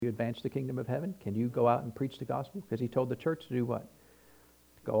you advance the kingdom of heaven? Can you go out and preach the gospel? Because he told the church to do what?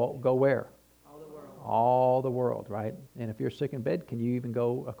 Go where? All the world. All the world, right? And if you're sick in bed, can you even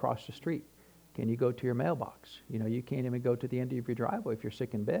go across the street? Can you go to your mailbox? You can't even go to the end of your driveway if you're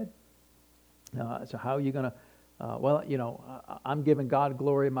sick in bed. So how are you going to, I'm giving God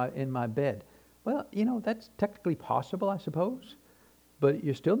glory in my bed. Well, that's technically possible, I suppose. But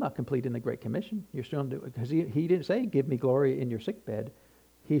you're still not completing the Great Commission. You're still doing it because he didn't say, give me glory in your sick bed.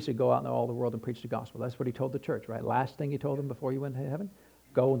 He said, go out into all the world and preach the gospel. That's what he told the church, right? Last thing he told them before he went to heaven,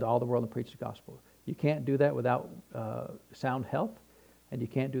 go into all the world and preach the gospel. You can't do that without sound health, and you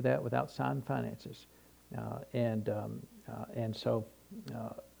can't do that without sound finances. And so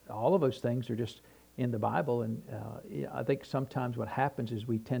all of those things are just in the Bible. And I think sometimes what happens is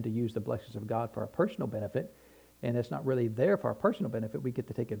we tend to use the blessings of God for our personal benefit, and it's not really there for our personal benefit. We get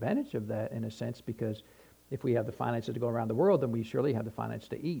to take advantage of that in a sense, because if we have the finances to go around the world, then we surely have the finance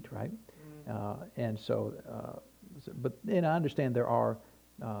to eat, right? But I understand there are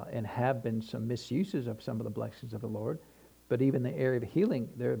and have been some misuses of some of the blessings of the Lord. But even the area of healing,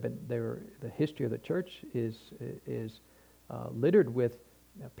 the history of the church is littered with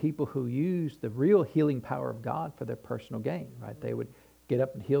people who use the real healing power of God for their personal gain, right? They would get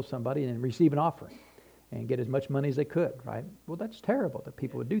up and heal somebody and receive an offering and get as much money as they could, right? Well, that's terrible that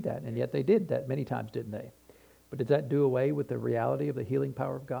people would do that, and yet they did that many times, didn't they? But did that do away with the reality of the healing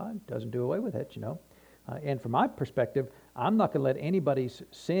power of God? Doesn't do away with it, And from my perspective, I'm not going to let anybody's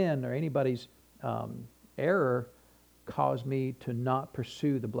sin or anybody's error cause me to not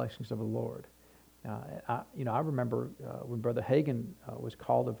pursue the blessings of the Lord. I remember when Brother Hagin was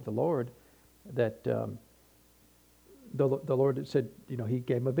called of the Lord, that the Lord had said, he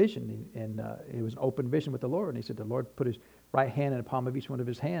gave him a vision, and it was an open vision with the Lord. And he said, the Lord put his right hand in the palm of each one of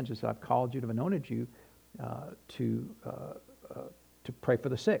his hands and said, I've called you, to anointed you to pray for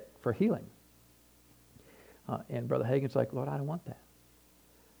the sick, for healing. And Brother Hagin's like, Lord, I don't want that.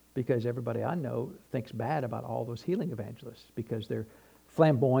 Because everybody I know thinks bad about all those healing evangelists because they're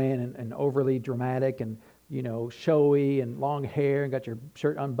flamboyant and overly dramatic and, showy and long hair and got your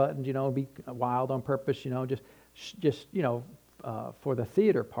shirt unbuttoned, be wild on purpose, just for the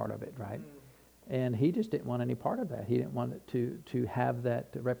theater part of it, right? And he just didn't want any part of that. He didn't want it to have that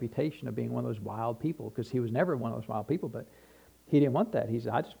reputation of being one of those wild people, because he was never one of those wild people, but he didn't want that. He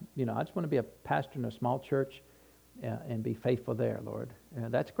said, I just want to be a pastor in a small church and be faithful there, Lord.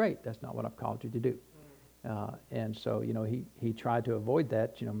 And that's great. That's not what I've called you to do. And so, he tried to avoid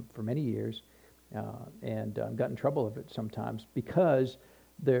that, for many years, and got in trouble of it sometimes because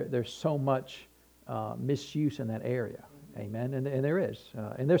there's so much misuse in that area. Amen. And there is.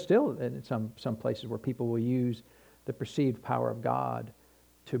 And there's still in some places where people will use the perceived power of God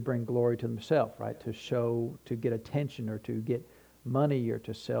to bring glory to themselves, right? To get attention, or to get money, or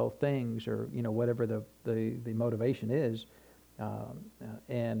to sell things, or whatever the motivation is,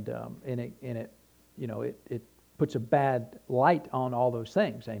 and it puts a bad light on all those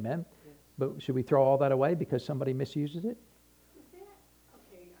things. Amen. Yes. But should we throw all that away because somebody misuses it? Is that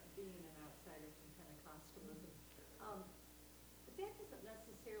okay? Being an outsider from Pentecostalism, but that doesn't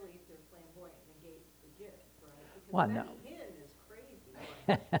necessarily, if they're flamboyant, negate the gift, right? Because Well, no. Benny Hinn is crazy.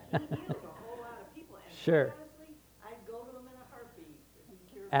 He heals a whole lot of people, and sure. honestly, I'd go to him in a heartbeat if he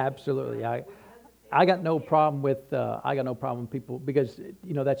cured me. Absolutely. I got no problem with people, because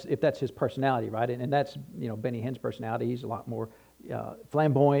that's his personality, right? And that's Benny Hinn's personality. He's a lot more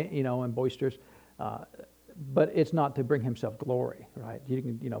flamboyant, and boisterous, but it's not to bring himself glory, right?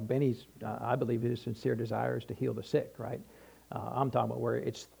 Benny's I believe his sincere desire is to heal the sick, right? I'm talking about where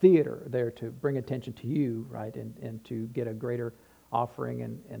it's theater there to bring attention to you, right, and to get a greater offering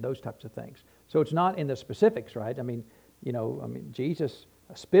and those types of things. So it's not in the specifics, right? Jesus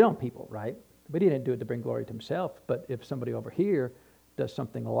spit on people, right? But he didn't do it to bring glory to himself. But if somebody over here does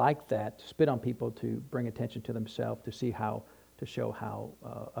something like that, to spit on people to bring attention to themselves, to show how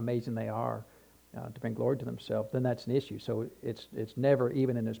amazing they are, to bring glory to themselves, then that's an issue. So it's never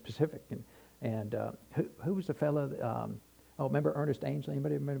even in a specific. And who was the fellow? Remember Ernest Angley?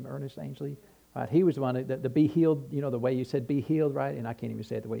 Anybody remember Ernest Angley? Right, he was the one that the be healed. The way you said be healed, right? And I can't even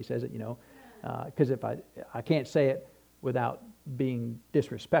say it the way he says it. Because if I can't say it without being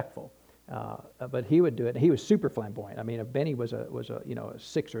disrespectful. But he would do it. He was super flamboyant. If Benny was a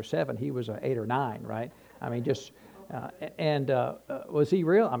 6 or 7, he was a 8 or 9, right? Was he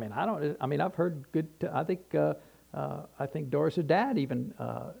real? I've heard good. I think Doris's dad even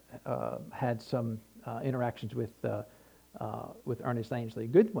had some interactions with Ernest Angley,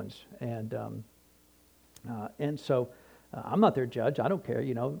 good ones, and so I'm not their judge. I don't care,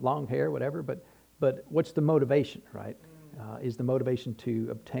 long hair, whatever. But what's the motivation, right? is the motivation to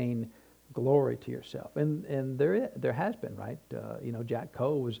obtain glory to yourself. And there has been, right? Jack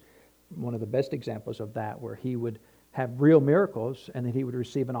Cole was one of the best examples of that, where he would have real miracles and then he would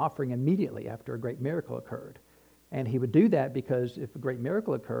receive an offering immediately after a great miracle occurred. And he would do that because if a great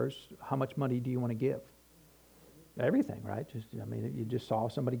miracle occurs, how much money do you want to give? Everything, right? You just saw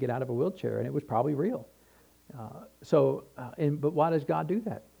somebody get out of a wheelchair and it was probably real. But why does God do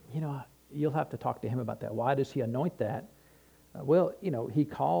that? You'll have to talk to him about that. Why does he anoint that? He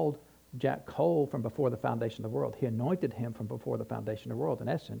called Jack Cole from before the foundation of the world. He anointed him from before the foundation of the world, in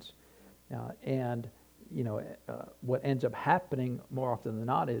essence. What ends up happening more often than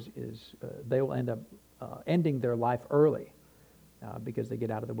not is they will end up ending their life early because they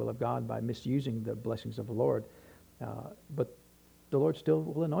get out of the will of God by misusing the blessings of the Lord. But the Lord still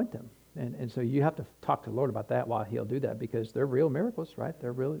will anoint them. And so you have to talk to the Lord about that, why he'll do that, because they're real miracles, right?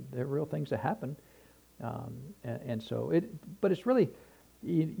 They're real things that happen. But it's really,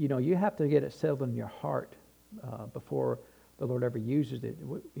 you have to get it settled in your heart before the Lord ever uses it.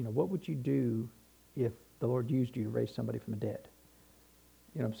 What would you do if the Lord used you to raise somebody from the dead?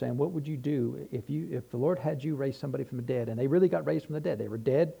 You know what I'm saying? What would you do if the Lord had you raise somebody from the dead, and they really got raised from the dead? They were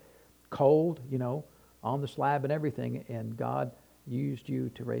dead, cold, on the slab and everything, and God used you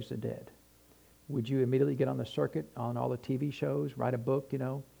to raise the dead. Would you immediately get on the circuit on all the TV shows, write a book?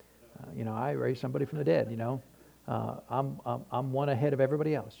 I raised somebody from the dead. I'm one ahead of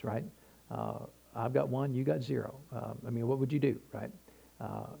everybody else, right? I've got 1, you got 0. What would you do, right?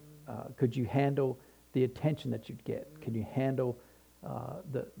 Could you handle the attention that you'd get? Can you handle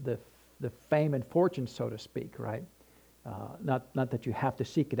the fame and fortune, so to speak, right? Not that you have to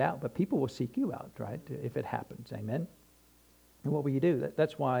seek it out, but people will seek you out, right? If it happens, amen. And what will you do?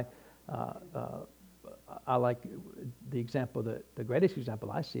 That's why I like the example, the greatest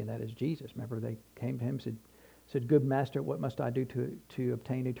example I see in that is Jesus. Remember, they came to him and said, "Good master, what must I do to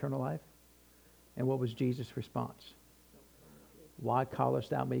obtain eternal life?" And what was Jesus' response? "Why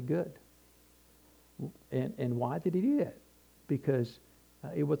callest thou me good?" And why did he do that? Because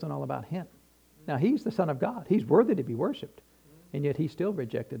it wasn't all about him. Now, he's the Son of God. He's worthy to be worshipped. And yet he still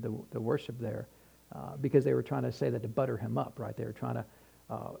rejected the worship there because they were trying to say that to butter him up, right? They were trying to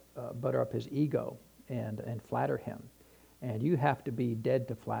butter up his ego and flatter him. And you have to be dead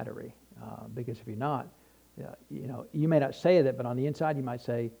to flattery because if you're not, you may not say that, but on the inside you might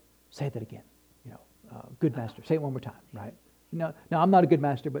say that again. Good master. Say it one more time, right? No, I'm not a good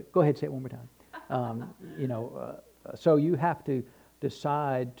master, but go ahead, say it one more time. So you have to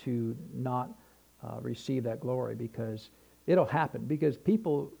decide to not receive that glory because it'll happen. Because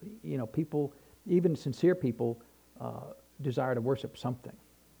people, even sincere people, desire to worship something,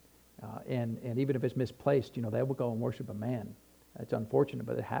 and even if it's misplaced, they will go and worship a man. It's unfortunate,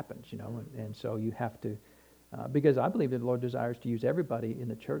 but it happens, and so you have to. Because I believe that the Lord desires to use everybody in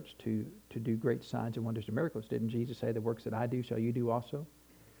the church to do great signs and wonders and miracles. Didn't Jesus say, "The works that I do shall you do also"?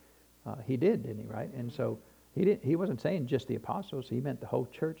 He did, didn't he? Right? And so he wasn't saying just the apostles. He meant the whole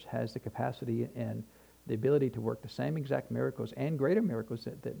church has the capacity and the ability to work the same exact miracles and greater miracles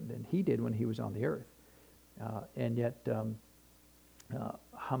than he did when he was on the earth. And yet,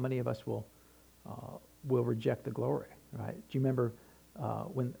 how many of us will reject the glory? Right? Do you remember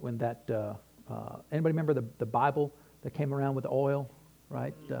when that? Anybody remember the Bible that came around with oil,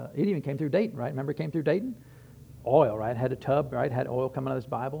 right? It even came through Dayton, right? Remember it came through Dayton? Oil, right? Had a tub, right? Had oil coming out of this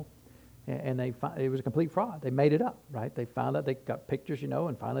Bible. And it was a complete fraud. They made it up, right? They found out, they got pictures,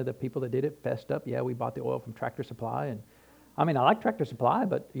 and finally the people that did it fessed up. Yeah, we bought the oil from Tractor Supply. And I like Tractor Supply,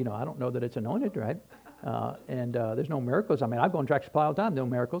 but, I don't know that it's anointed, right? And there's no miracles. I go on Tractor Supply all the time, no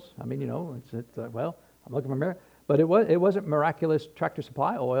miracles. It's well, I'm looking for miracles. But it wasn't miraculous Tractor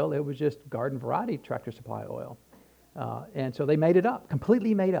Supply oil. It was just garden variety Tractor Supply oil. And so they made it up,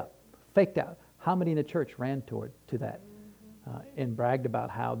 completely made up, faked out. How many in the church ran to that and bragged about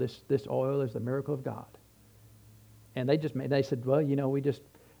how this oil is the miracle of God? And they said, well,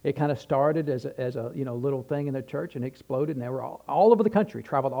 it kind of started as a little thing in the church and exploded, and they were all over the country,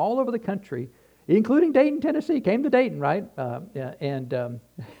 traveled all over the country, including Dayton, Tennessee. Came to Dayton, right?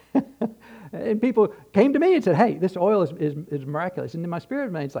 And people came to me and said, "Hey, this oil is miraculous." And in my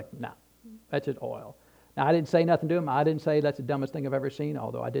spirit, man, it's like, "No, that's just oil." Now, I didn't say nothing to him. I didn't say that's the dumbest thing I've ever seen,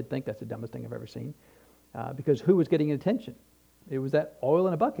 although I did think that's the dumbest thing I've ever seen, because who was getting attention? It was that oil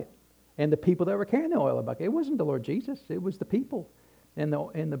in a bucket, and the people that were carrying the oil in a bucket. It wasn't the Lord Jesus. It was the people in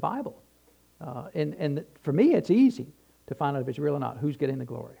the Bible. And for me, it's easy to find out if it's real or not. Who's getting the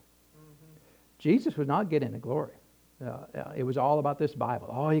glory? Mm-hmm. Jesus was not getting the glory. It was all about this Bible.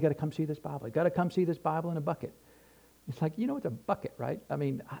 Oh, you got to come see this Bible. You got to come see this Bible in a bucket. It's like, it's a bucket, right?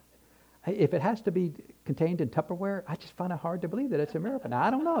 If it has to be contained in Tupperware, I just find it hard to believe that it's a miracle. Now, I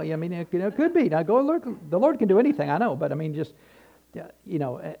don't know. I mean, it could be. Now, the Lord can do anything, I know. But, I mean, just,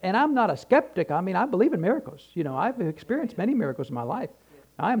 and I'm not a skeptic. I mean, I believe in miracles. I've experienced many miracles in my life.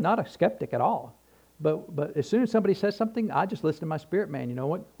 I am not a skeptic at all. But as soon as somebody says something, I just listen to my spirit man.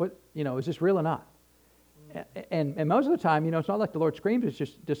 Is this real or not? And most of the time, it's not like the Lord screams.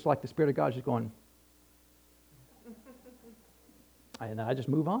 It's just like the Spirit of God is just going. And I just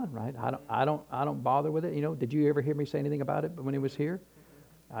move on, right? I don't bother with it. Did you ever hear me say anything about it when it was here?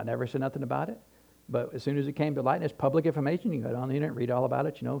 I never said nothing about it. But as soon as it came to light, and it's public information, you can go on the internet, read all about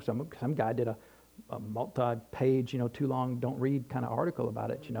it. Some guy did a multi-page, too long, don't read kind of article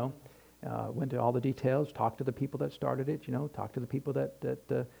about it. Went to all the details, talked to the people that started it. Talked to the people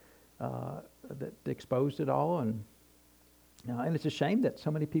that exposed it all, and it's a shame that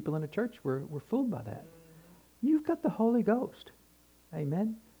so many people in the church were fooled by that. You've got the Holy Ghost.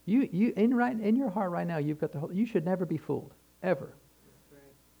 Amen. You in your heart right now, you've got you should never be fooled, ever.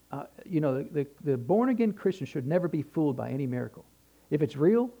 The born again Christian should never be fooled by any miracle. If it's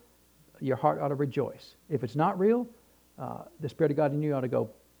real, your heart ought to rejoice. If it's not real, the Spirit of God in you ought to go,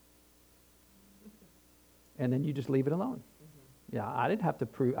 and then you just leave it alone. Yeah, I didn't have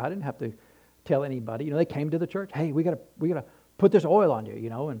to tell anybody. They came to the church. Hey, we gotta put this oil on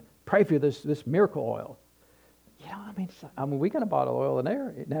you, and pray for this miracle oil. I mean, we got a bottle of oil in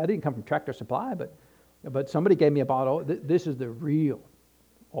there. Now, it didn't come from Tractor Supply, but somebody gave me a bottle. This is the real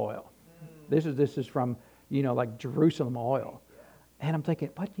oil. This is from, like Jerusalem oil. And I'm thinking,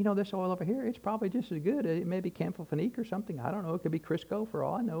 but this oil over here, it's probably just as good. It may be Campbell-Finnick or something. I don't know. It could be Crisco for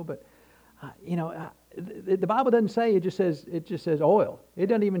all I know. But, the Bible doesn't say, it just says oil. It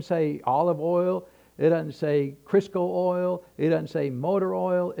doesn't even say olive oil. It doesn't say Crisco oil. It doesn't say motor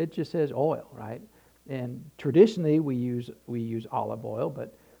oil. It just says oil, right? And traditionally we use olive oil,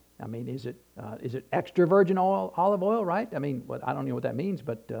 but I mean, is it extra virgin olive oil, right? I mean, I don't know what that means,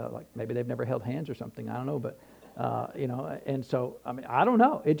 but like maybe they've never held hands or something. I don't know, but and so I mean, I don't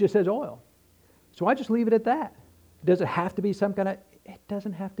know. It just says oil, so I just leave it at that. Does it have to be some kind of? It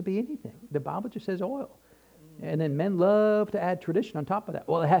doesn't have to be anything. The Bible just says oil, and then men love to add tradition on top of that.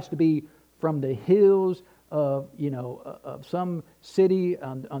 Well, it has to be from the hills of of some city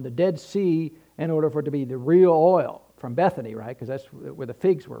on the Dead Sea in order for it to be the real oil from Bethany, right? Because that's where the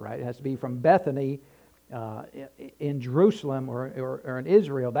figs were, right? It has to be from Bethany in Jerusalem or in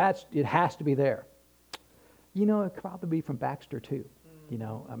Israel. It has to be there. It could probably be from Baxter too.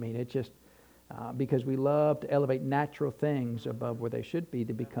 I mean, it just because we love to elevate natural things above where they should be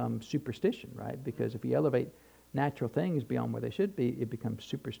to become superstition, right? Because if you elevate natural things beyond where they should be, it becomes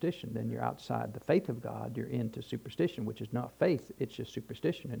superstition. Then you're outside the faith of God. You're into superstition, which is not faith. It's just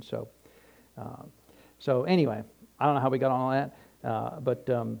superstition. And so anyway, I don't know how we got on all that,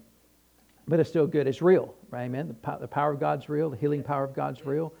 but it's still good. It's real, right? Amen. The power of God's real. The healing power of God's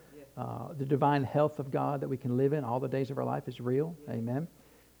real. The divine health of God that we can live in all the days of our life is real. Amen.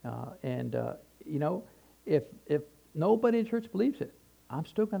 If nobody in church believes it, I'm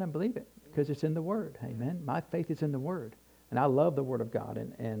still going to believe it because it's in the Word. Amen. My faith is in the Word, and I love the Word of God.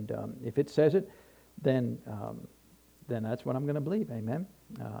 And if it says it, then that's what I'm going to believe. Amen.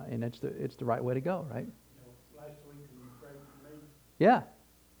 And it's the right way to go, right? Last week when you prayed for me, yeah.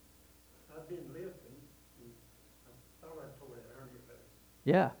 I've been listening, and I thought I told that earlier, but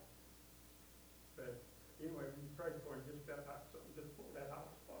Yeah. Anyway, when you prayed for him, just felt like something just pulled that hot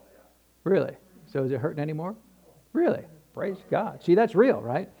spot out. Really? So is it hurting anymore? Really? Praise God. See, that's real,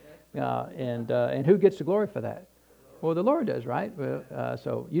 right? And who gets the glory for that? Well, the Lord does, right?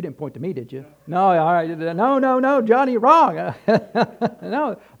 So you didn't point to me, did you? No, all right. No, Johnny, wrong.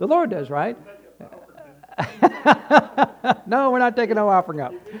 No, the Lord does, right? No, we're not taking no offering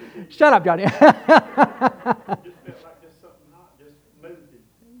up. Shut up, Johnny. Just felt like just something hot just moved it.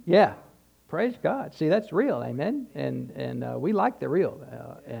 Yeah. Praise God. See, that's real. Amen. And we like the real.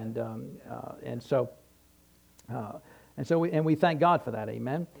 And so we thank God for that.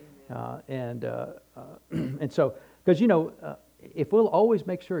 Amen. And so, because if we'll always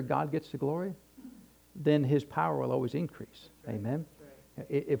make sure God gets the glory, then His power will always increase. Amen.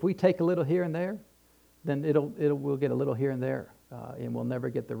 If we take a little here and there, then we'll get a little here and there, and we'll never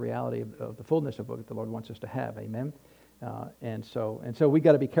get the reality of the fullness of what the Lord wants us to have. Amen. And so we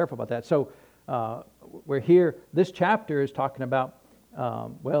got to be careful about that. So we're here. This chapter is talking about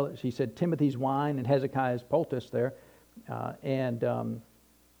she said Timothy's wine and Hezekiah's poultice there, and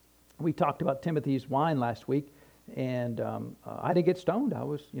we talked about Timothy's wine last week, and I didn't get stoned. I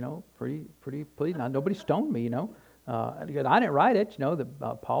was pretty pleased. Now, nobody stoned me. I didn't write it.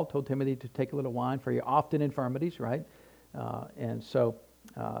 Paul told Timothy to take a little wine for your often infirmities, right? And so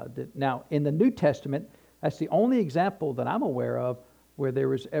Now, in the New Testament, that's the only example that I'm aware of where there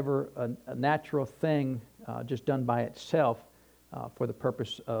was ever a natural thing just done by itself for the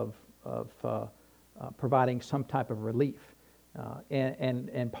purpose of providing some type of relief.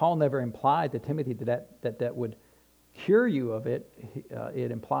 And Paul never implied to Timothy that would cure you of it.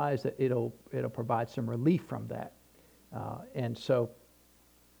 It implies that it'll provide some relief from that. And so,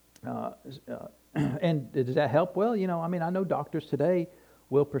 and does that help? Well, I mean, I know doctors today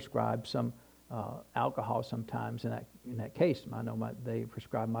will prescribe some alcohol sometimes in that case. I know they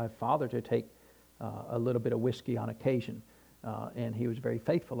prescribed my father to take a little bit of whiskey on occasion. And he was very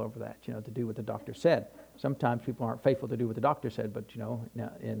faithful over that, to do what the doctor said. Sometimes people aren't faithful to do what the doctor said, but,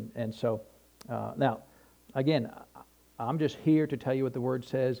 and so, now, again, I'm just here to tell you what the Word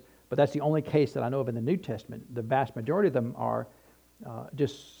says, but that's the only case that I know of in the New Testament. The vast majority of them are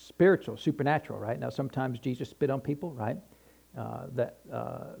just spiritual, supernatural, right? Now, sometimes Jesus spit on people, right?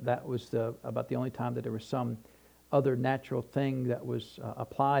 That was about the only time that there was some other natural thing that was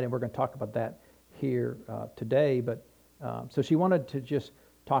applied, and we're going to talk about that here today, but so she wanted to just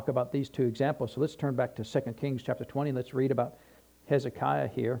talk about these two examples. So let's turn back to 2 Kings chapter 20. Let's read about Hezekiah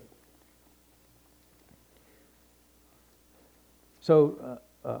here. So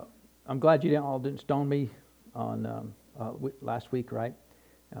I'm glad you all didn't stone me on last week, right?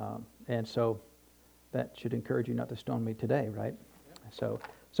 And so that should encourage you not to stone me today, right? So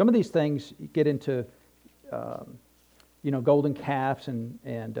some of these things get into golden calves, and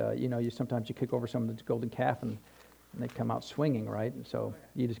you sometimes you kick over some of the golden calf and they come out swinging, right? And so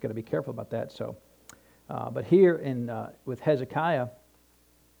you just got to be careful about that. So, but here with Hezekiah,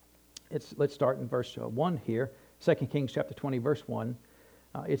 let's start in verse 1 here, 2 Kings chapter 20, verse 1.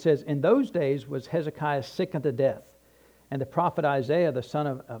 It says, "In those days was Hezekiah sick unto death, and the prophet Isaiah the son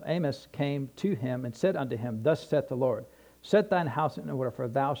of Amos came to him and said unto him, Thus saith the Lord, Set thine house in order, for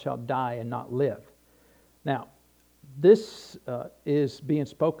thou shalt die and not live." Now, this is being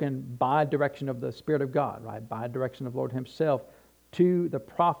spoken by direction of the Spirit of God, right? By direction of the Lord himself to the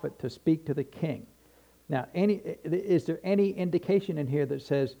prophet to speak to the king. Now, is there any indication in here that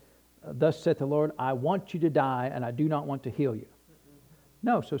says, Thus saith the Lord, I want you to die and I do not want to heal you?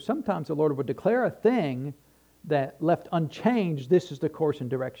 No, so sometimes the Lord would declare a thing that left unchanged, this is the course and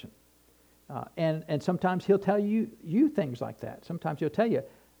direction. And sometimes he'll tell you things like that. Sometimes he'll tell you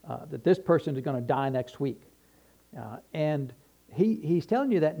that this person is going to die next week. And he's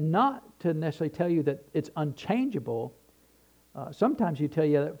telling you that not to necessarily tell you that it's unchangeable. Sometimes he tell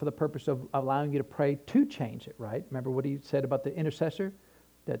you that for the purpose of allowing you to pray to change it, right? Remember what he said about the intercessor?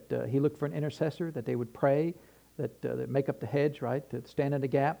 That he looked for an intercessor, that they would pray, that make up the hedge, right? To stand in the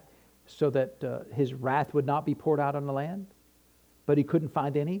gap so that his wrath would not be poured out on the land. But he couldn't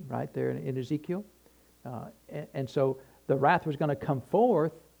find any, right, there in Ezekiel. And so the wrath was going to come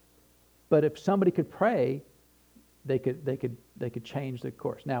forth, but if somebody could pray, they could change the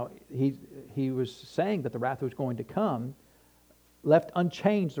course. Now, he was saying that the wrath was going to come. Left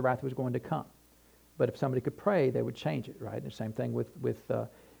unchanged, the wrath was going to come. But if somebody could pray, they would change it, right? And the same thing with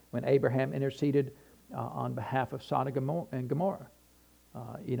when Abraham interceded on behalf of Sodom and Gomorrah.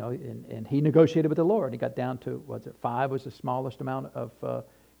 And he negotiated with the Lord. He got down to, 5 was the smallest amount of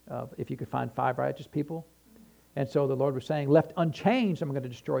if you could find 5 righteous people. And so the Lord was saying, left unchanged, I'm going to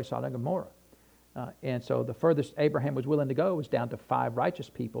destroy Sodom and Gomorrah. And so the furthest Abraham was willing to go was down to 5 righteous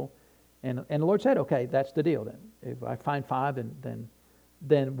people. And the Lord said, okay, that's the deal then. If I find 5,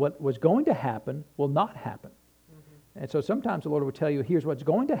 then what was going to happen will not happen. Mm-hmm. And so sometimes the Lord will tell you, here's what's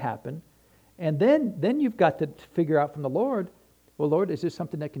going to happen. And then you've got to figure out from the Lord, well, Lord, is this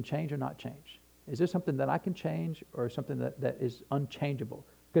something that can change or not change? Is this something that I can change or something that is unchangeable?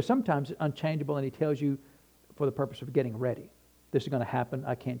 Because sometimes it's unchangeable and he tells you for the purpose of getting ready. This is going to happen.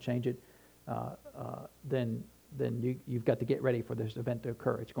 I can't change it. Then you've got to get ready for this event to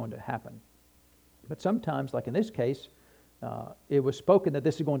occur. It's going to happen. But sometimes, like in this case, it was spoken that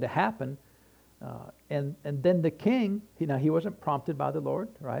this is going to happen. And then the king, he wasn't prompted by the Lord,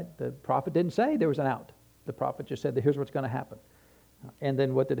 right? The prophet didn't say there was an out. The prophet just said that here's what's going to happen. And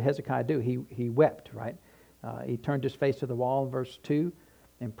then what did Hezekiah do? He wept, right? He turned his face to the wall in verse 2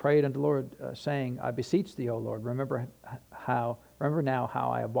 and prayed unto the Lord, saying, I beseech thee, O Lord, remember now how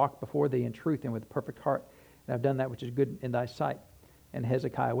I have walked before thee in truth and with perfect heart, and I've done that which is good in thy sight. And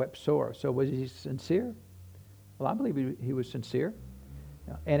Hezekiah wept sore. So was he sincere? Well, I believe he was sincere.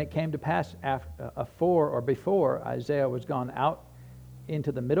 And it came to pass before Isaiah was gone out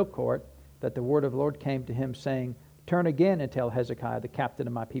into the middle court, that the word of the Lord came to him, saying, Turn again and tell Hezekiah, the captain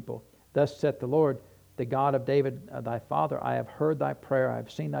of my people, Thus saith the Lord, the God of David thy father, I have heard thy prayer, I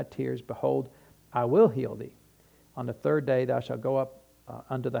have seen thy tears. Behold, I will heal thee. On the 3rd day thou shalt go up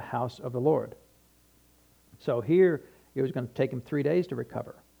unto the house of the Lord. So here it was going to take him 3 days to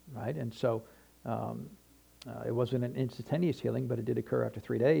recover, right? And so it wasn't an instantaneous healing, but it did occur after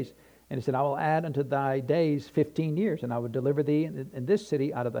 3 days. And he said, I will add unto thy days 15 years, and I will deliver thee in this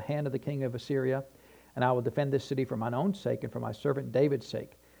city out of the hand of the king of Assyria, and I will defend this city for mine own sake and for my servant David's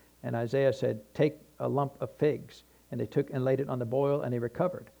sake. And Isaiah said, take a lump of figs. And they took and laid it on the boil, and he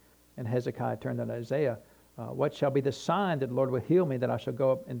recovered. And Hezekiah turned to Isaiah, what shall be the sign that the Lord will heal me, that I shall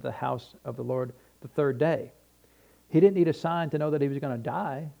go up into the house of the Lord the third day? He didn't need a sign to know that he was going to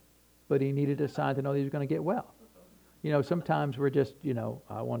die, but he needed a sign to know that he was going to get well. You know, sometimes we're just,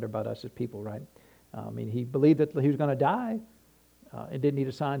 I wonder about us as people, right? I mean, he believed that he was going to die and didn't need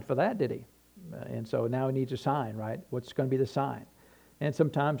a sign for that, did he? And so now he needs a sign, right? What's going to be the sign? And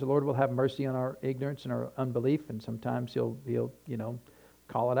sometimes the Lord will have mercy on our ignorance and our unbelief, and sometimes he'll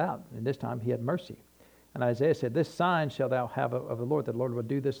call it out. And this time he had mercy. And Isaiah said, this sign shall thou have of the Lord, that the Lord will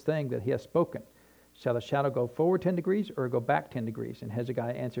do this thing that he has spoken. Shall the shadow go forward 10 degrees or go back 10 degrees? And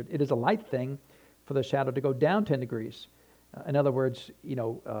Hezekiah answered, it is a light thing for the shadow to go down 10 degrees. In other words,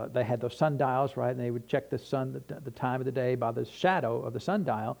 they had those sundials, right? And they would check the sun, the time of the day by the shadow of the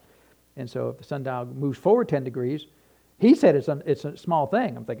sundial. And so if the sundial moves forward 10 degrees, he said it's a small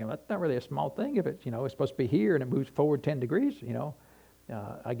thing. I'm thinking, that's not really a small thing if it's supposed to be here and it moves forward 10 degrees,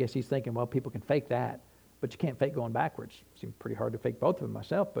 I guess he's thinking, well, people can fake that, but you can't fake going backwards. Seems pretty hard to fake both of them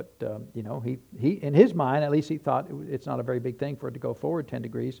myself, but, he in his mind, at least he thought it's not a very big thing for it to go forward 10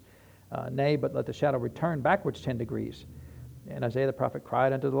 degrees. Nay, but let the shadow return backwards 10 degrees. And Isaiah the prophet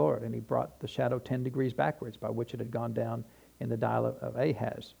cried unto the Lord, and he brought the shadow 10 degrees backwards, by which it had gone down in the dial of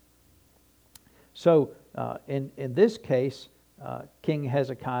Ahaz. So in this case, King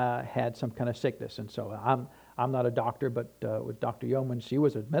Hezekiah had some kind of sickness. And so I'm not a doctor, but with Dr. Yeoman, she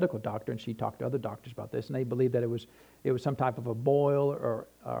was a medical doctor, and she talked to other doctors about this, and they believed that it was some type of a boil or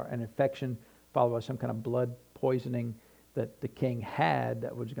an infection followed by some kind of blood poisoning that the king had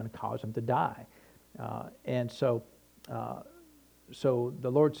that was going to cause him to die. And so the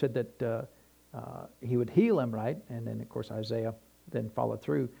Lord said that he would heal him, right? And then, of course, Isaiah then followed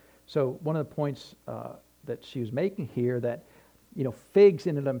through. So one of the points that she was making here, that figs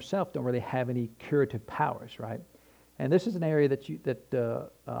in and of themselves don't really have any curative powers, right? And this is an area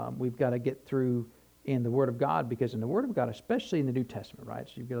that we've got to get through in the Word of God, because in the Word of God, especially in the New Testament, right?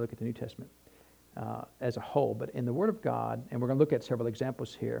 So you've got to look at the New Testament as a whole. But in the Word of God, and we're going to look at several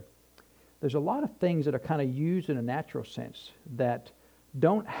examples here, there's a lot of things that are kind of used in a natural sense that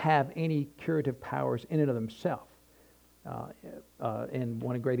don't have any curative powers in and of themselves. And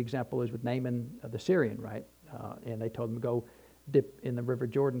one great example is with Naaman the Syrian, right? And they told him to go dip in the river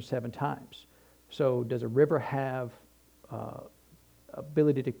Jordan 7 times. So does a river have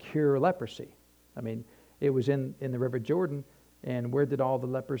ability to cure leprosy? I mean, it was in the river Jordan, and where did all the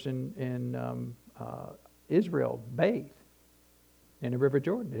lepers in Israel bathe? In the river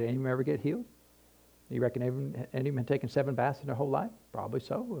Jordan. Did any of them ever get healed? You reckon any of them had taken 7 baths in their whole life? Probably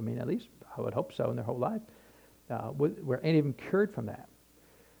so. I mean, at least I would hope so in their whole life. Were any of them cured from that?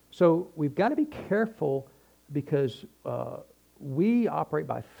 So we've got to be careful, because we operate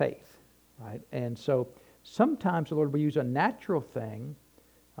by faith, right? And so sometimes the Lord will use a natural thing,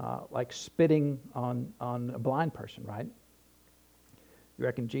 like spitting on a blind person, right? You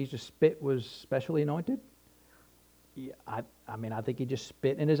reckon Jesus' spit was specially anointed? Yeah, I mean, I think he just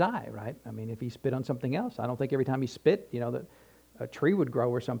spit in his eye, right? I mean, if he spit on something else, I don't think every time he spit, that a tree would grow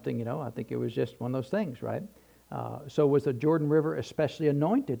or something, I think it was just one of those things, right? So was the Jordan River especially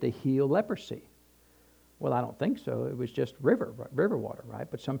anointed to heal leprosy? Well, I don't think so. It was just river water, right?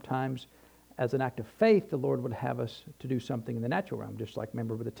 But sometimes, as an act of faith, the Lord would have us to do something in the natural realm, just like,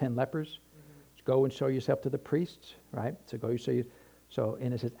 remember, with the 10 lepers? Mm-hmm. Go and show yourself to the priests, right? So go show you. So,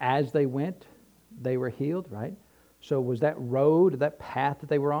 and it says, as they went, they were healed, right? So was that road, that path that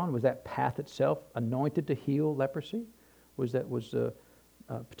they were on, was that path itself anointed to heal leprosy? Was a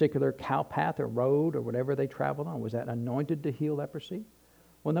particular cow path or road or whatever they traveled on, was that anointed to heal leprosy?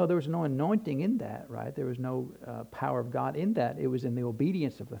 Well, no, there was no anointing in that, right? There was no power of God in that. It was in the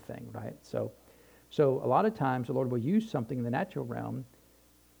obedience of the thing, right? So a lot of times the Lord will use something in the natural realm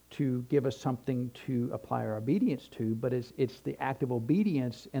to give us something to apply our obedience to, but it's the act of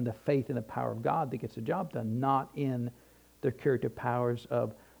obedience and the faith and the power of God that gets the job done, not in the curative powers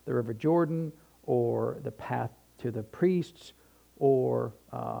of the River Jordan or the path to the priests or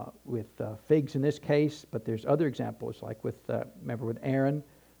with figs in this case. But there's other examples, like remember with Aaron,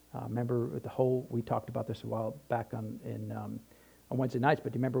 remember with we talked about this a while back on Wednesday nights,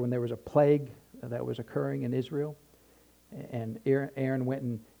 but do you remember when there was a plague that was occurring in Israel? And Aaron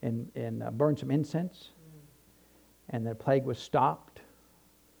went and burned some incense, and the plague was stopped,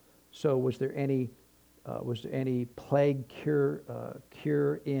 So was there any plague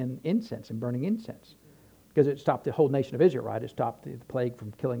cure in incense and burning incense? Because it stopped the whole nation of Israel, right? It stopped the plague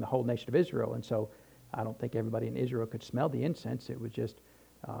from killing the whole nation of Israel, and so I don't think everybody in Israel could smell the incense. It was just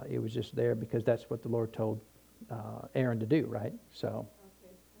there because that's what the Lord told Aaron to do, right? So.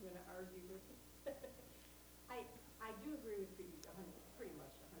 Okay, I'm going to argue with you. I do agree with you pretty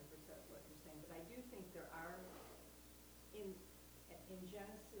much 100% what you're saying, but I do think there are in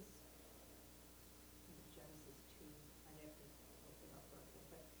Genesis 2. I'd have to look it up roughly,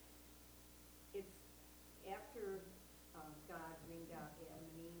 but it's after God bringed out Adam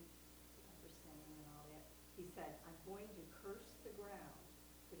and Eve for sinning and all that. He said, "I'm going to curse the ground,"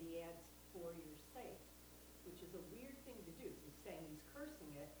 but he adds, "for your sake," which is a weird thing to do. He's saying he's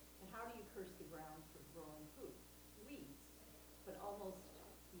cursing it, and how do you curse the ground for growing food? Weeds. But almost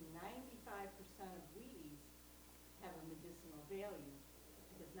 95% of weeds have a medicinal value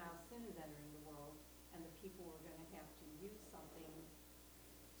because now sin is entering the world, and the people are going to have to use something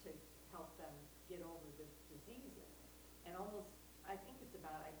to help them get over the diseases. And almost, I think it's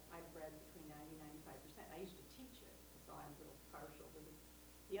about, I've read between 90 and 95%. I used to teach it, so I'm a little partial to this.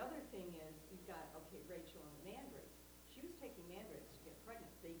 The other thing is, you've got, okay, Rachel and the mandrakes. She was taking mandrakes to get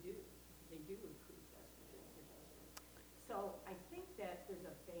pregnant. They do increase estrogen, progesterone. So I think that there's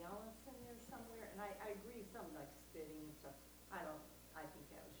a balance in there somewhere, and I agree, some like spitting and stuff. I think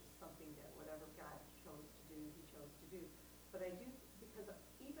that was just something that whatever God chose to do, he chose to do. But I do, because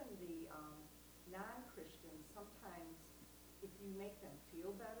even the non-Christians, sometimes if you make them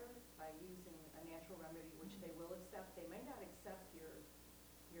feel better by using a natural remedy, which they will accept, they may not accept your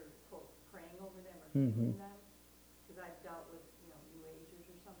quote, praying over them or healing them, because I've dealt with, New Agers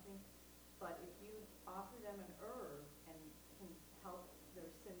or something. But if you offer them an herb and can help their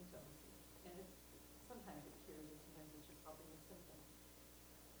symptoms, and sometimes it cures it, sometimes it's just helping the symptoms,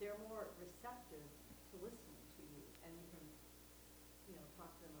 they're more receptive to listening to you, and you can,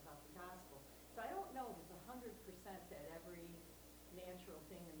 talk to them about the gospel. So I don't know if it's 100% that every natural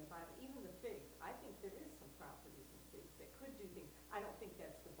thing in the Bible, even the figs, I think there is some properties in figs that could do things. I don't think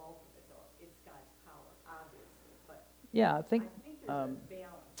that's the bulk of it, though. It's God's power, obviously, but Yeah, I think there's a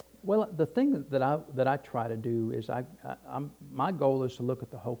balance. well, the thing that I try to do is my goal is to look at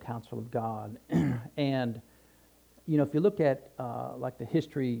the whole counsel of God, and if you look at like the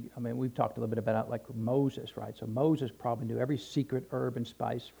history, I mean, we've talked a little bit about like Moses, right? So Moses probably knew every secret herb and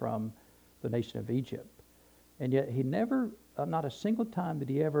spice from the nation of Egypt, and yet he never, not a single time did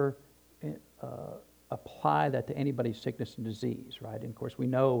he ever apply that to anybody's sickness and disease, right? And of course, we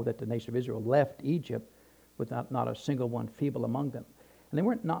know that the nation of Israel left Egypt with not a single one feeble among them, and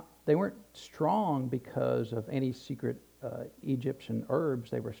they weren't strong because of any secret Egyptian herbs.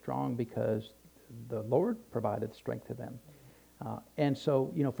 They were strong because the Lord provided strength to them. And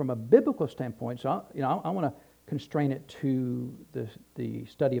so, from a biblical standpoint, so I want to constrain it to the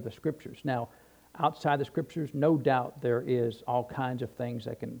study of the Scriptures. Now, outside the Scriptures, no doubt there is all kinds of things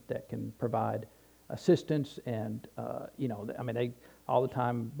that can provide assistance, and they all the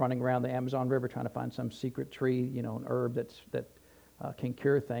time running around the Amazon River trying to find some secret tree, an herb that can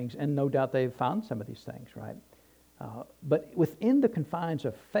cure things, and no doubt they've found some of these things, right? But within the confines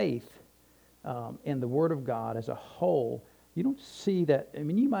of faith, in the Word of God as a whole, you don't see that. I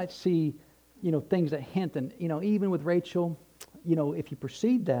mean, you might see, things that hint, and even with Rachel, if you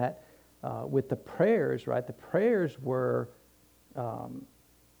proceed that with the prayers, right? The prayers were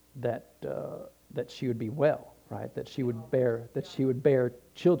that she would be well, right? That she would bear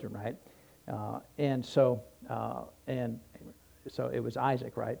children, right? And so it was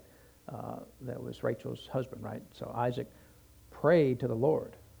Isaac, right? That was Rachel's husband, right? So Isaac prayed to the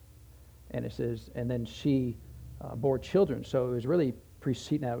Lord. And it says, and then she bore children. So it was really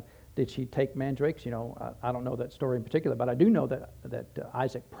preceding. Now, did she take mandrakes? I don't know that story in particular, but I do know that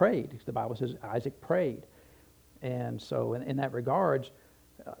Isaac prayed. The Bible says Isaac prayed. And so in that regards,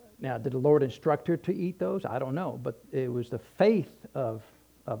 now, did the Lord instruct her to eat those? I don't know. But it was the faith of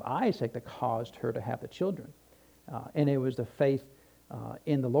Isaac that caused her to have the children. And it was the faith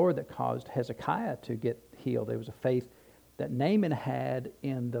in the Lord that caused Hezekiah to get healed. It was a faith that Naaman had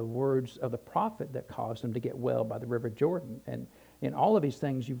in the words of the prophet that caused him to get well by the river Jordan. And in all of these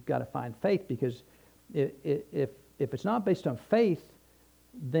things, you've got to find faith, because if it's not based on faith,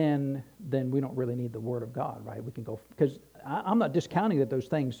 then we don't really need the Word of God, right? We can go, because I'm not discounting that those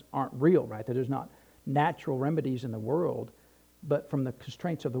things aren't real, right? That there's not natural remedies in the world, but from the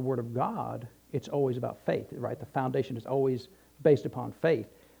constraints of the Word of God, it's always about faith, right? The foundation is always based upon faith.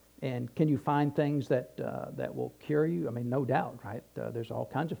 And can you find things that will cure you? I mean, no doubt, right? There's all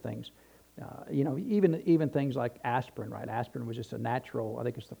kinds of things. Even things like aspirin, right? Aspirin was just a natural, I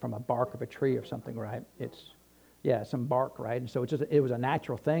think it's from a bark of a tree or something, right? Some bark, right? And so it was a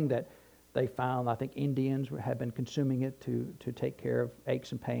natural thing that they found. I think Indians had been consuming it to take care of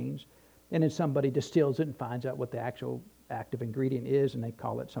aches and pains. And then somebody distills it and finds out what the actual active ingredient is, and they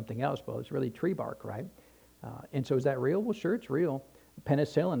call it something else. Well, it's really tree bark, right? And so is that real? Well, sure, it's real.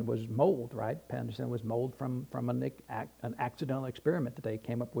 Penicillin was mold, right? Penicillin was mold from an accidental experiment that they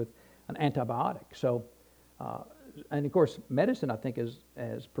came up with an antibiotic. So, and of course, medicine, I think,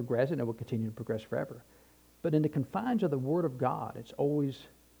 has progressed, and it will continue to progress forever. But in the confines of the Word of God, it's always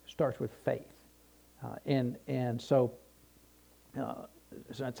starts with faith. So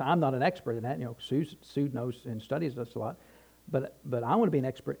I'm not an expert in that. Sue knows and studies this a lot. But I want to be an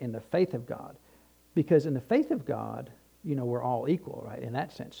expert in the faith of God. Because in the faith of God, we're all equal, right, in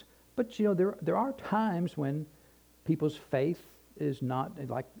that sense. But, there are times when people's faith is not,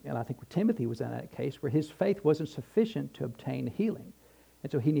 and I think Timothy was in that case, where his faith wasn't sufficient to obtain healing.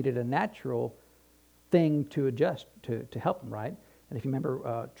 And so he needed a natural thing to adjust to help him, right? And if you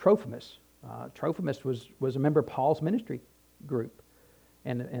remember Trophimus was a member of Paul's ministry group.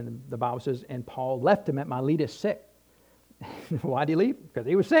 And the Bible says, and Paul left him at Miletus sick. Why did he leave? Because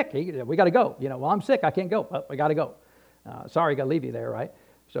he was sick. We got to go. Well, I'm sick. I can't go. We got to go. Sorry, got to leave you there, right?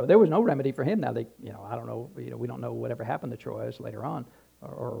 So there was no remedy for him. Now, I don't know. We don't know whatever happened to Troas later on,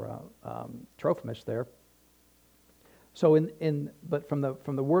 or Trophimus there. So but from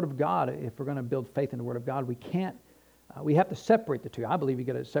the Word of God, if we're going to build faith in the Word of God, we can't. We have to separate the two. I believe you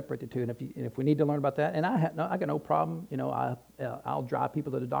got to separate the two. And if we need to learn about that, and I got no problem. I'll drive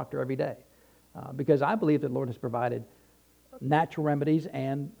people to the doctor every day, because I believe that the Lord has provided natural remedies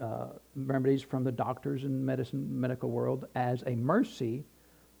and remedies from the doctors and medical world as a mercy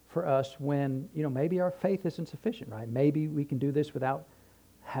for us when maybe our faith isn't sufficient, right? Maybe we can do this without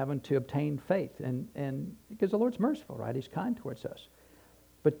having to obtain faith, and because the Lord's merciful, right? He's kind towards us.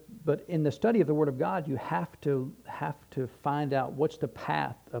 But in the study of the Word of God, you have to find out what's the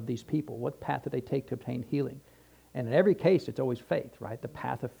path of these people. What path did they take to obtain healing? And in every case, it's always faith, right? The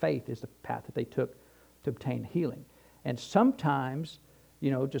path of faith is the path that they took to obtain healing. And sometimes,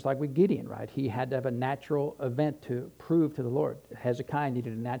 just like with Gideon, right? He had to have a natural event to prove to the Lord. Hezekiah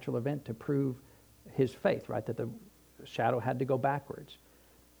needed a natural event to prove his faith, right? That the shadow had to go backwards.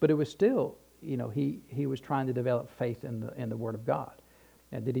 But it was still, he was trying to develop faith in the Word of God.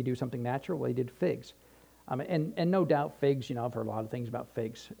 And did he do something natural? Well, he did figs. And no doubt figs, I've heard a lot of things about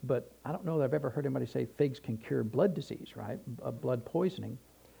figs, but I don't know that I've ever heard anybody say figs can cure blood disease, right? Blood poisoning.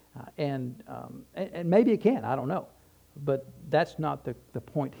 And maybe it can, I don't know. But that's not the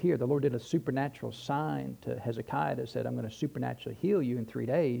point here. The Lord did a supernatural sign to Hezekiah that said, I'm going to supernaturally heal you in 3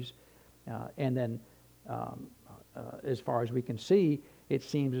 days. And then, as far as we can see, it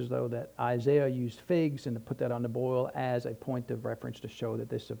seems as though that Isaiah used figs and to put that on the boil as a point of reference to show that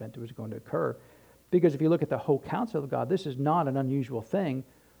this event was going to occur. Because if you look at the whole counsel of God, this is not an unusual thing.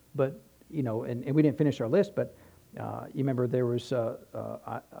 But, and we didn't finish our list, but you remember there was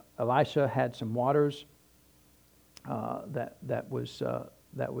Elisha had some waters that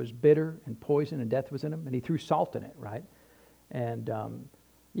was bitter and poison and death was in them, and he threw salt in it, right? And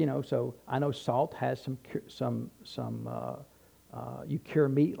so I know salt has you cure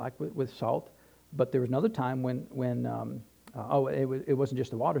meat like with salt, but there was another time when it wasn't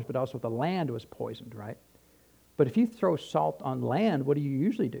just the waters, but also the land was poisoned, right? But if you throw salt on land, what do you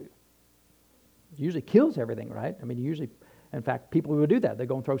usually do? It usually kills everything, right? I mean, in fact, people would do that. They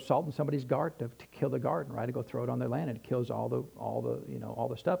go and throw salt in somebody's garden to kill the garden, right? They go throw it on their land, and it kills all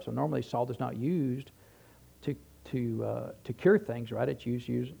the stuff. So normally salt is not used to cure things, right? It's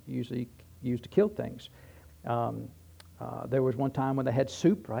usually used to kill things. There was one time when they had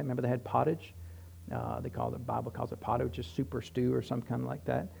soup, right? Remember they had pottage. The Bible calls it pottage, just soup or stew or some kind like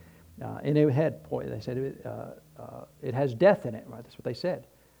that. And it had, they said it has death in it, right? That's what they said.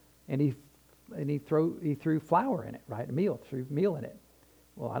 And he threw flour in it, right? Threw meal in it.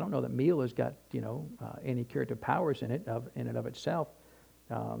 Well, I don't know that meal has got any curative powers in it of itself.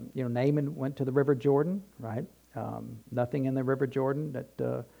 Naaman went to the River Jordan, right? Nothing in the River Jordan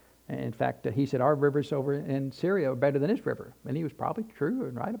that. In fact, he said our rivers over in Syria are better than his river, and he was probably true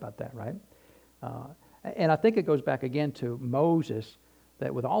and right about that, right? And I think it goes back again to Moses,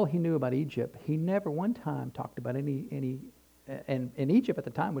 that with all he knew about Egypt, he never one time talked about any. And Egypt at the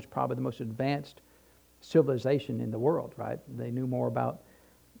time was probably the most advanced civilization in the world, right? They knew more about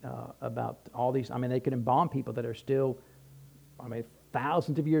all these. I mean, they could embalm people that are still,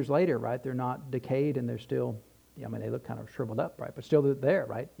 thousands of years later, right? They're not decayed and they're still. They look kind of shriveled up, right? But still they're there,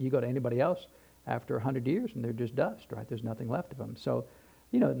 right? You go to anybody else after 100 years and they're just dust, right? There's nothing left of them. So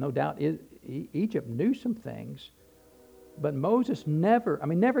no doubt Egypt knew some things, but Moses never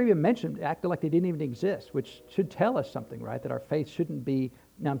even mentioned, acted like they didn't even exist, which should tell us something, right? That our faith shouldn't be,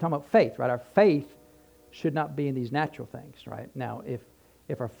 now I'm talking about faith, right? Our faith should not be in these natural things, right? Now, if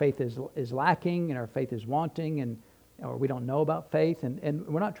our faith is lacking and our faith is wanting, or we don't know about faith, and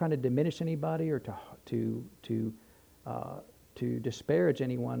we're not trying to diminish anybody or to disparage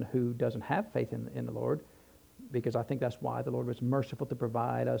anyone who doesn't have faith in the Lord, because I think that's why the Lord was merciful to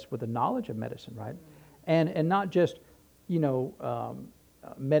provide us with the knowledge of medicine, right? And not just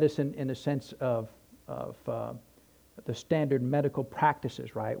medicine in the sense of the standard medical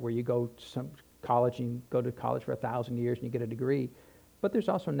practices, right? Where you go to some college and you go to college for 1,000 years and you get a degree, but there's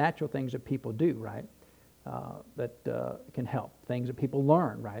also natural things that people do, right? That can help. Things that people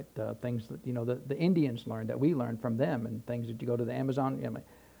learn, right? Things that the Indians learned, that we learned from them, and things that you go to the Amazon.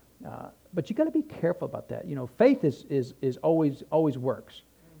 But you got to be careful about that. Faith is always works.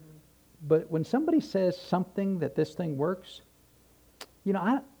 But when somebody says something that this thing works,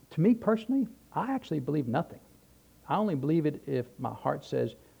 to me personally, I actually believe nothing. I only believe it if my heart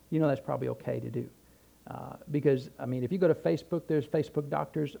says, that's probably okay to do. Because, if you go to Facebook, there's Facebook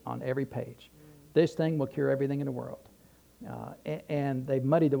doctors on every page. This thing will cure everything in the world. And they've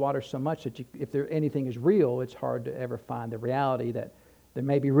muddied the water so much that if anything is real, it's hard to ever find the reality that there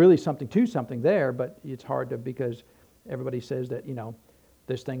may be really something there, but it's hard to, because everybody says that,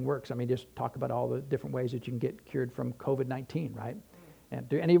 this thing works. Just talk about all the different ways that you can get cured from COVID-19, right? And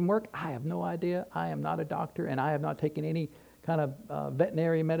do any of them work? I have no idea. I am not a doctor, and I have not taken any kind of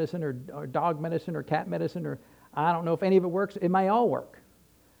veterinary medicine or dog medicine or cat medicine, or I don't know if any of it works. It may all work.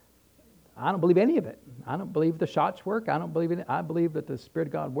 I don't believe any of it. I don't believe the shots work. I don't believe it. I believe that the Spirit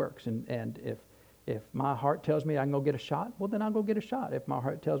of God works. And if my heart tells me I can go get a shot, well, then I'll go get a shot. If my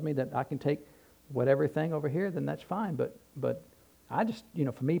heart tells me that I can take whatever thing over here, then that's fine. But I just,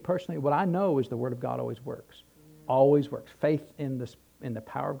 for me personally, what I know is the Word of God always works. Always works. Faith in the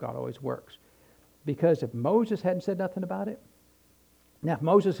power of God always works. Because if Moses hadn't said nothing about it, now if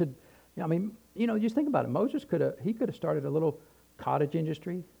Moses had, just think about it. Moses could have started a little cottage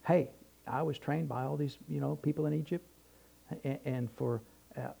industry. Hey, I was trained by all these, people in Egypt, and for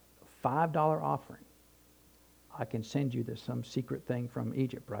a $5 offering, I can send you some secret thing from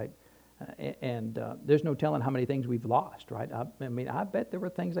Egypt, right? And there's no telling how many things we've lost, right? I bet there were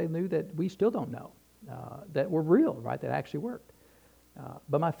things they knew that we still don't know, that were real, right? That actually worked.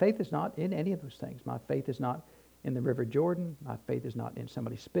 But my faith is not in any of those things. My faith is not in the River Jordan. My faith is not in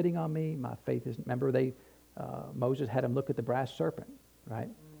somebody spitting on me. My faith is, remember Moses had him look at the brass serpent, right?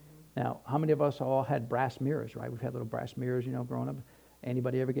 Now, how many of us all had brass mirrors, right? We've had little brass mirrors, growing up.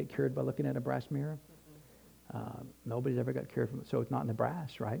 Anybody ever get cured by looking at a brass mirror? Nobody's ever got cured from it, so it's not in the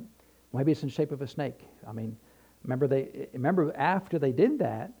brass, right? Maybe it's in the shape of a snake. Remember after they did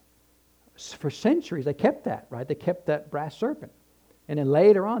that, for centuries they kept that, right? They kept that brass serpent. And then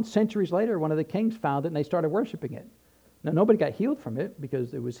later on, centuries later, one of the kings found it and they started worshiping it. Now, nobody got healed from it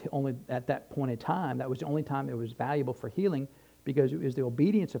because it was only at that point in time, that was the only time it was valuable for healing, because it was the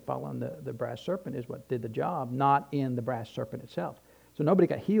obedience of following the brass serpent is what did the job, not in the brass serpent itself. So nobody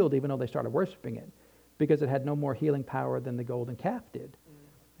got healed even though they started worshiping it, because it had no more healing power than the golden calf did.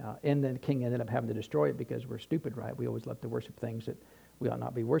 And then the king ended up having to destroy it because we're stupid, right? We always love to worship things that we ought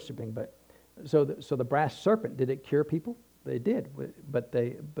not be worshiping. But so the brass serpent, did it cure people? They did, but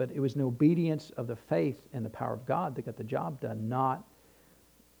it was an obedience of the faith and the power of God that got the job done.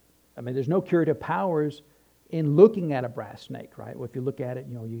 There's no curative powers in looking at a brass snake, right? Well, if you look at it,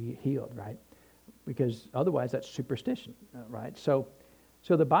 you get healed, right? Because otherwise that's superstition, right? So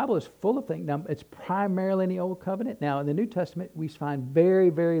the Bible is full of things. Now, it's primarily in the Old Covenant. Now, in the New Testament, we find very,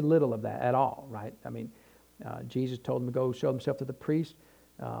 very little of that at all, right? Jesus told them to go show himself to the priest,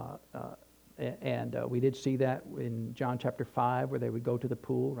 and we did see that in John chapter 5, where they would go to the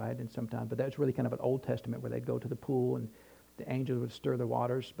pool, right? And sometimes, but that's really kind of an Old Testament, where they'd go to the pool and the angels would stir the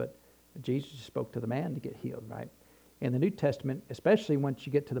waters, but Jesus spoke to the man to get healed, right? In the New Testament, especially once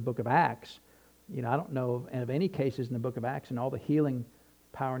you get to the book of Acts, I don't know of any cases in the book of Acts and all the healing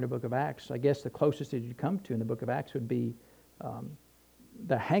power in the book of Acts. I guess the closest that you'd come to in the book of Acts would be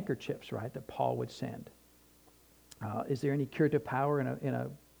the handkerchiefs, right, that Paul would send. Is there any curative power in a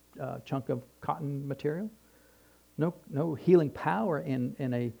chunk of cotton material? No healing power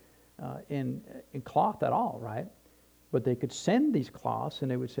in cloth at all, right? But they could send these cloths,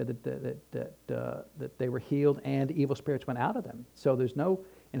 and they would say that they were healed and evil spirits went out of them. So there's no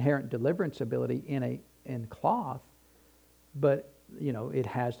inherent deliverance ability in cloth, but it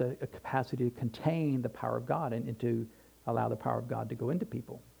has a capacity to contain the power of God and to allow the power of God to go into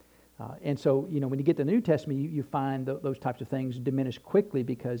people. And so, when you get to the New Testament, you find those types of things diminish quickly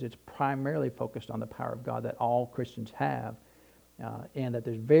because it's primarily focused on the power of God that all Christians have, and that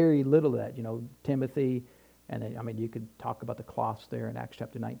there's very little of that. Timothy, and then, you could talk about the cloths there in Acts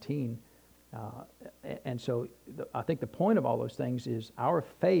chapter 19. And so I think the point of all those things is our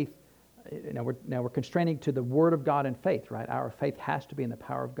faith. Now we're constraining to the Word of God and faith, right? Our faith has to be in the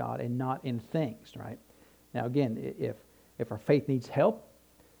power of God and not in things, right? Now again, if our faith needs help,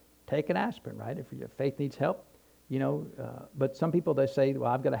 take an aspirin, right? If your faith needs help, but some people, they say,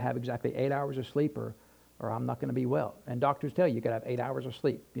 well, I've got to have exactly 8 hours of sleep or I'm not going to be well. And doctors tell you got to have 8 hours of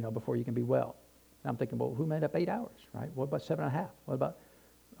sleep, before you can be well. And I'm thinking, well, who made up 8 hours, right? What about 7.5? What about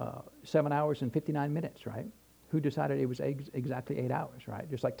 7 hours and 59 minutes, right? Who decided it was exactly 8 hours, right?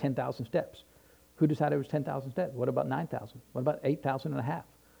 Just like 10,000 steps. Who decided it was 10,000 steps? What about 9,000? What about 8,000 and a half?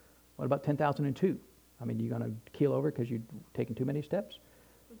 What about 10,002? You're going to keel over because you've taken too many steps?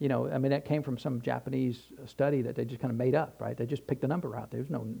 That came from some Japanese study that they just kind of made up, right? They just picked the number out. They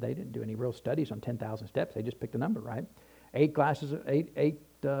didn't do any real studies on 10,000 steps. They just picked a number, right? 8 glasses of 8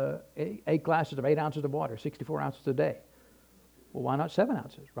 ounces of water, 64 ounces a day. Well, why not 7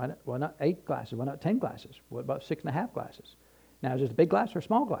 ounces? Right? Why not 8 glasses? Why not 10 glasses? What about 6.5 glasses? Now, is it a big glass or a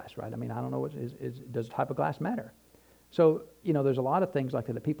small glass, right? I don't know. Does the type of glass matter? So, there's a lot of things like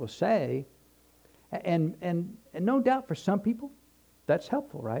that people say, and no doubt for some people, that's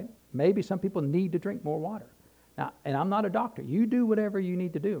helpful, right? Maybe some people need to drink more water. Now, and I'm not a doctor. You do whatever you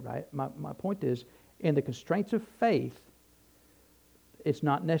need to do, right? My point is, in the constraints of faith, it's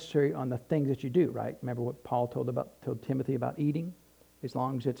not necessary on the things that you do, right? Remember what Paul told Timothy about eating? As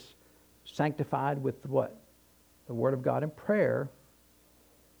long as it's sanctified with what? The Word of God and prayer,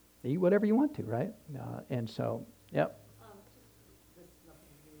 eat whatever you want to, right? And so, yep. This is nothing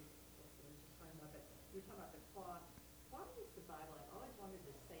to do with what we were just talking about, but you were talking about the cloth. Why does the Bible, I've always wanted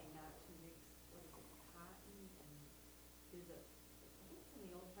to say not to mix, cotton and, I think it's in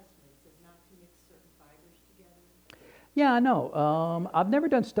the Old Testament, it says not to mix certain fibers together. Yeah, I know. I've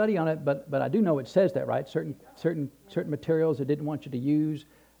never done study on it, but I do know it says that, right? Certain materials it didn't want you to use,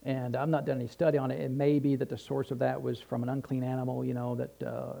 and I've not done any study on it. It may be that the source of that was from an unclean animal,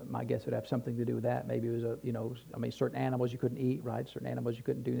 that my guess would have something to do with that. Maybe it was certain animals you couldn't eat, right? Certain animals you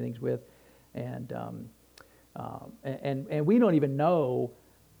couldn't do things with, and we don't even know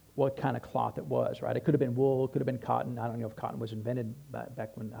what kind of cloth it was, right? It could have been wool, it could have been cotton. I don't know if cotton was invented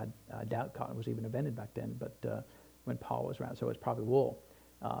back when. I doubt cotton was even invented back then, but when Paul was around, so it's probably wool.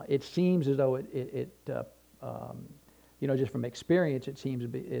 It seems as though just from experience, it seems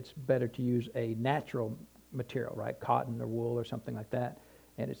it's better to use a natural material, right? Cotton or wool or something like that.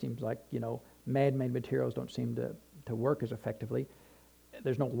 And it seems like, man-made materials don't seem to work as effectively.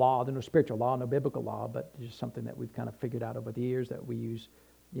 There's no law, there's no spiritual law, no biblical law, but it's just something that we've kind of figured out over the years that we use,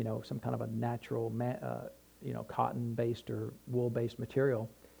 some kind of a natural, cotton-based or wool-based material.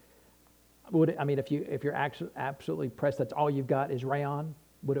 If you're absolutely pressed, that's all you've got is rayon,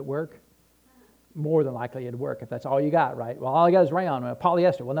 would it work? More than likely it'd work if that's all you got, right? Well, all you got is rayon.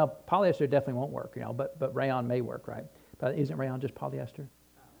 Polyester. Well, no, polyester definitely won't work, but rayon may work, right? But isn't rayon just polyester?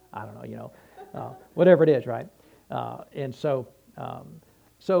 I don't know, whatever it is, right? And so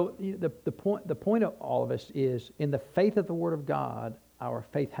the point of all of us is in the faith of the Word of God, our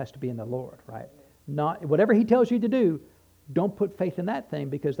faith has to be in the Lord, right? Not whatever He tells you to do. Don't put faith in that thing,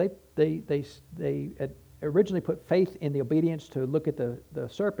 because they originally put faith in the obedience to look at the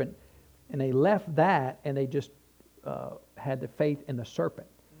serpent, and they left that and they just had the faith in the serpent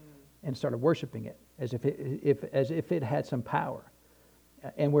and started worshiping it as if it had some power.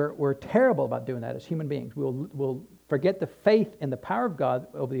 And we're terrible about doing that as human beings. We'll forget the faith in the power of God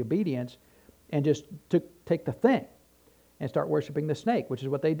over the obedience and just take the thing and start worshiping the snake, which is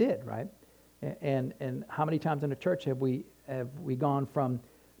what they did, right? And how many times in the church have we gone from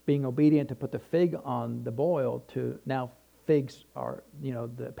being obedient to put the fig on the boil to now figs are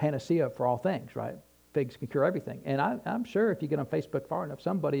the panacea for all things, right? Figs can cure everything. And I'm sure if you get on Facebook far enough,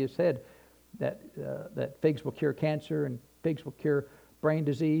 somebody has said that figs will cure cancer and figs will cure brain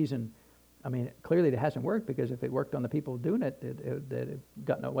disease. And clearly it hasn't worked, because if it worked on the people doing it, they'd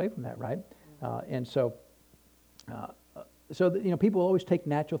gotten away from that, right? People always take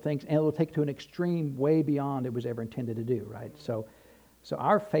natural things and it'll take it to an extreme way beyond it was ever intended to do, right? So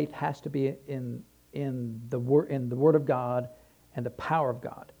our faith has to be in the Word of God and the power of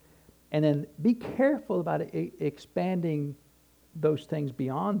God, and then be careful about expanding those things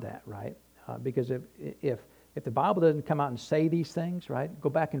beyond that, right? Because if the Bible doesn't come out and say these things, right, go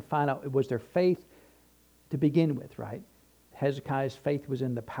back and find out, was their faith to begin with, right? Hezekiah's faith was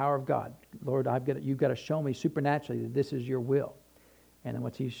in the power of God. Lord, you've got to show me supernaturally that this is your will. And then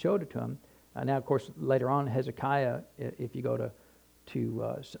once he showed it to him, now of course later on Hezekiah, if you go to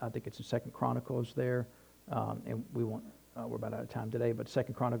I think it's in 2 Chronicles there, and we won't, we're about out of time today, but 2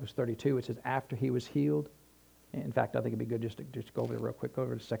 Chronicles 32, it says after he was healed. In fact, I think it'd be good just to go over there real quick, go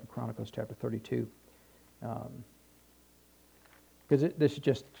over to 2 Chronicles chapter 32. Because this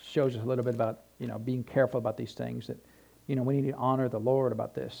just shows us a little bit about, being careful about these things, that, we need to honor the Lord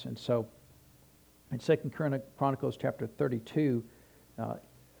about this. And so in 2 Chronicles chapter 32,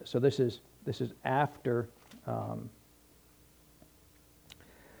 so this is after,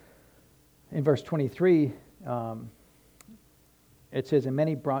 in verse 23, it says, and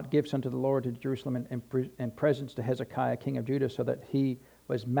many brought gifts unto the Lord to Jerusalem and presents to Hezekiah, king of Judah, so that he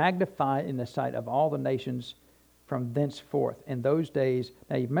was magnified in the sight of all the nations from thenceforth. In those days,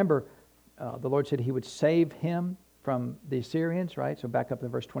 now you remember, the Lord said he would save him from the Assyrians, right? So back up to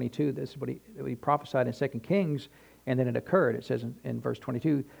verse 22, this is what he prophesied in 2 Kings, and then it occurred. It says in verse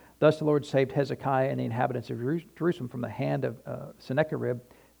 22, thus the Lord saved Hezekiah and the inhabitants of Jerusalem from the hand of Sennacherib,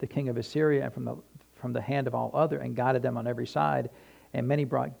 the king of Assyria, and from the hand of all other, and guided them on every side. And many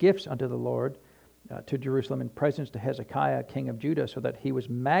brought gifts unto the Lord to Jerusalem in presents to Hezekiah, king of Judah, so that he was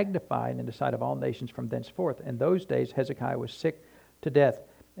magnified in the sight of all nations from thenceforth. In those days Hezekiah was sick to death,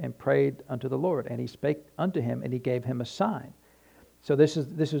 and prayed unto the Lord, and he spake unto him, and he gave him a sign. So this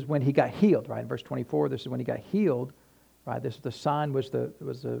is when he got healed, right? In verse 24, this is when he got healed, right? The sign was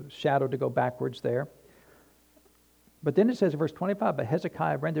the shadow to go backwards there. But then it says in verse 25, but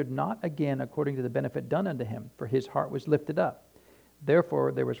Hezekiah rendered not again according to the benefit done unto him, for his heart was lifted up.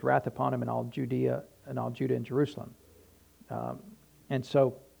 Therefore there was wrath upon him in all Judah and Jerusalem. And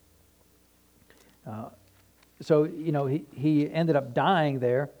so he ended up dying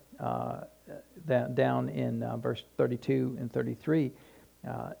there, down in verse 32 and 33.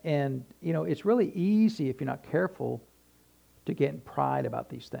 And it's really easy, if you're not careful, to get in pride about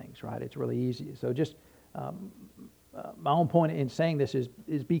these things, right? It's really easy. So just my own point in saying this is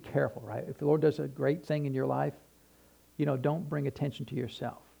be careful, right? If the Lord does a great thing in your life, don't bring attention to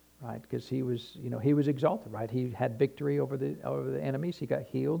yourself, right? Because he was exalted, right? He had victory over the enemies. He got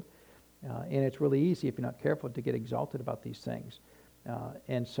healed. And it's really easy, if you're not careful, to get exalted about these things.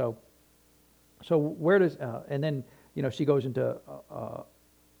 And so where does, and then, she goes into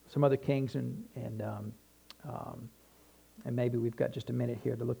some other kings, and maybe we've got just a minute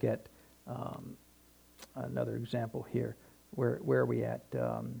here to look at another example here. Where are we at?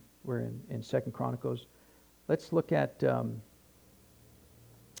 We're in 2 Chronicles. Let's look at,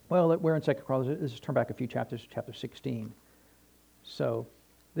 we're in 2 Chronicles. Let's just turn back a few chapters, chapter 16. So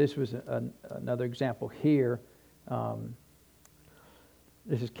this was another example here.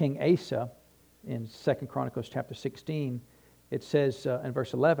 This is King Asa in 2 Chronicles chapter 16. It says in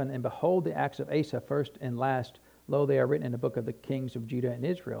verse 11, and behold the acts of Asa, first and last, lo, they are written in the book of the kings of Judah and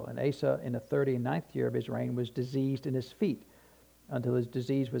Israel. And Asa in the 39th year of his reign was diseased in his feet, until his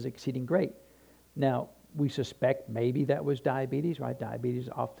disease was exceeding great. Now, we suspect maybe that was diabetes, right? Diabetes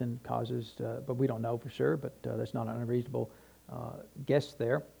often causes, but we don't know for sure, but that's not an unreasonable guess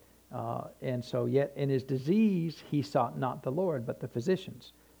there. And so yet in his disease he sought not the Lord, but the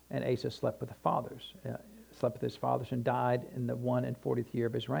physicians. And Asa slept with his fathers and died in the 41st year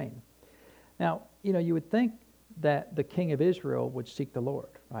of his reign. Now, you would think that the king of Israel would seek the Lord,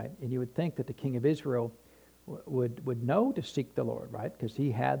 right? And you would think that the king of Israel would know to seek the Lord, right? Because he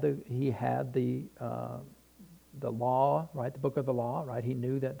had the law, right? The book of the law, right? He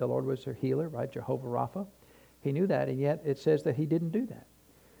knew that the Lord was their healer, right? Jehovah Rapha. He knew that, and yet it says that he didn't do that.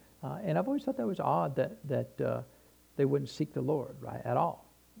 And I've always thought that was odd that they wouldn't seek the Lord, right, at all.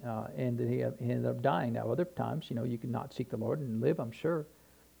 And he ended up dying. Now, other times, you can not seek the Lord and live, I'm sure.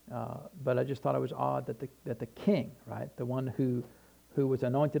 But I just thought it was odd that the king, right, the one who was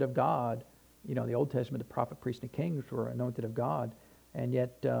anointed of God, the Old Testament, the prophet, priest, and kings were anointed of God, and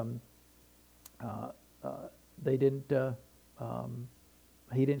yet they didn't.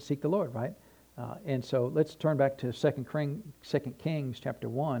 He didn't seek the Lord, right? And so let's turn back to 2 Kings chapter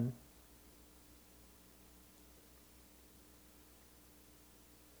 1.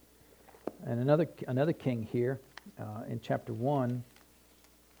 And another king here in chapter 1.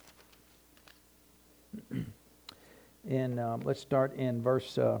 And let's start in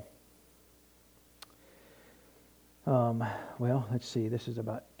verse, let's see. This is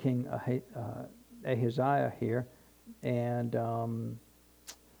about King Ahaziah here. And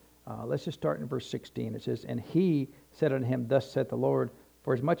let's just start in verse 16. It says, and he said unto him, thus saith the Lord,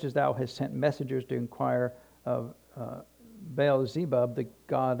 for as much as thou hast sent messengers to inquire of Baal-zebub, the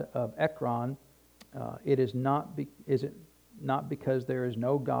god of Ekron, is it not because there is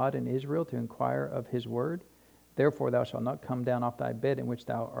no God in Israel to inquire of his word? Therefore thou shalt not come down off thy bed in which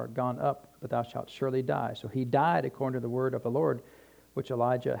thou art gone up, but thou shalt surely die. So he died according to the word of the Lord, which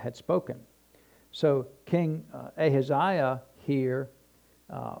Elijah had spoken. So King Ahaziah here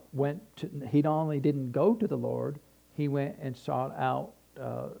he not only didn't go to the Lord, he went and sought out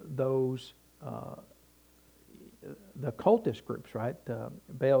the cultist groups, right?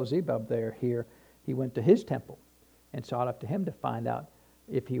 Baal-zebub here. He went to his temple and sought after him to find out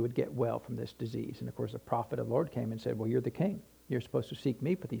if he would get well from this disease. And of course, the prophet of the Lord came and said, well, you're the king. You're supposed to seek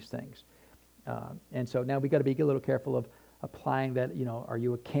me for these things. And so now we got to be a little careful of applying that, are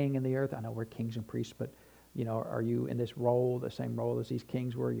you a king in the earth? I know we're kings and priests, but, are you in this role, the same role as these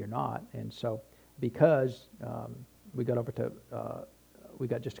kings were? You're not. And so because we got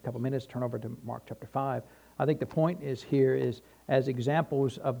just a couple minutes, turn over to Mark chapter 5. I think the point is here is as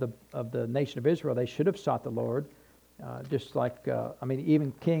examples of the nation of Israel, they should have sought the Lord. Just like,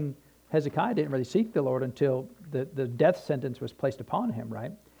 even King Hezekiah didn't really seek the Lord until the death sentence was placed upon him,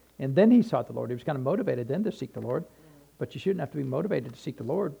 right? And then he sought the Lord. He was kind of motivated then to seek the Lord. But you shouldn't have to be motivated to seek the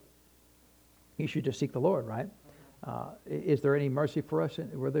Lord. You should just seek the Lord, right? Is there any mercy for us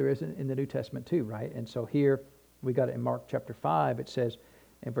where there isn't in the New Testament too, right? And so here we got it in Mark chapter 5. It says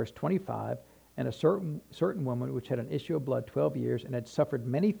in verse 25, and a certain woman which had an issue of blood 12 years and had suffered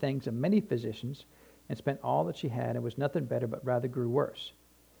many things of many physicians and spent all that she had and was nothing better but rather grew worse.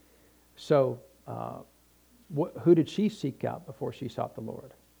 So who did she seek out before she sought the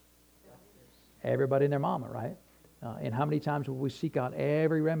Lord? Everybody and their mama, right? And how many times will we seek out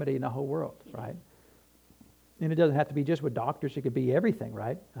every remedy in the whole world, right? And it doesn't have to be just with doctors. It could be everything,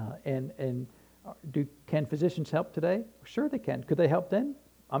 right? Can physicians help today? Sure they can. Could they help then?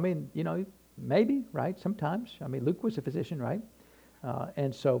 Maybe, right? Sometimes. Luke was a physician, right?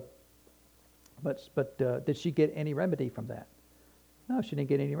 But did she get any remedy from that? No, she didn't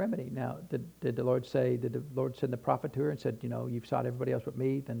get any remedy. Now, did the Lord send the prophet to her and said, you've sought everybody else but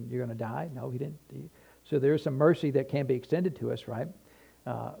me, then you're going to die? No, he didn't. So there's some mercy that can be extended to us, right?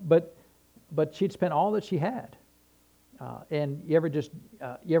 But she'd spent all that she had. And you ever just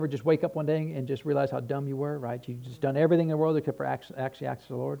wake up one day and just realize how dumb you were, right? You've just done everything in the world except for actually ask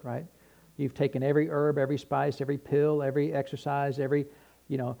the Lord, right? You've taken every herb, every spice, every pill, every exercise,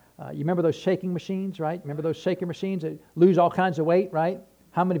 you remember those shaking machines, right? Remember those shaker machines that lose all kinds of weight, right?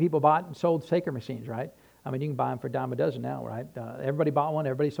 How many people bought and sold shaker machines, right? You can buy them for a dime a dozen now, right? Everybody bought one,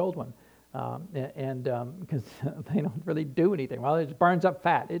 everybody sold one. Because they don't really do anything. Well, it just burns up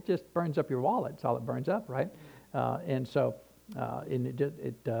fat. It just burns up your wallet. It's all it burns up, right? And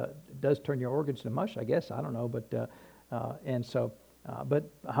it does turn your organs to mush, I guess. I don't know, but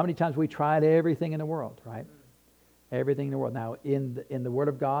how many times we tried everything in the world, right? Everything in the world. Now, in the Word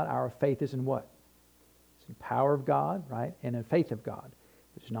of God, our faith is in what? It's in the power of God, right? And in faith of God.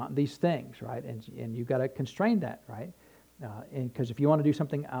 It's not in these things, right? And you've got to constrain that, right? Because if you want to do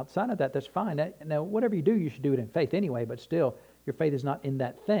something outside of that, that's fine. Now, whatever you do, you should do it in faith anyway, but still, your faith is not in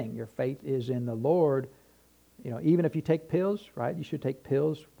that thing. Your faith is in the Lord. Even if you take pills, right, you should take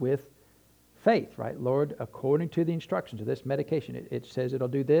pills with faith, right? Lord, according to the instructions of this medication, it says it'll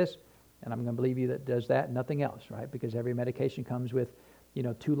do this, and I'm going to believe you that it does that, nothing else, right? Because every medication comes with,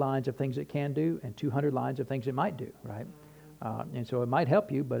 2 lines of things it can do and 200 lines of things it might do, right? And so it might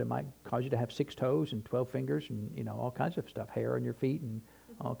help you, but it might cause you to have 6 toes and 12 fingers and, all kinds of stuff, hair on your feet and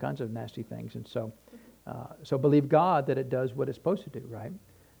all kinds of nasty things. And so believe God that it does what it's supposed to do, right?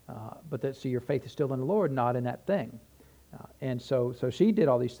 So your faith is still in the Lord, not in that thing. And so she did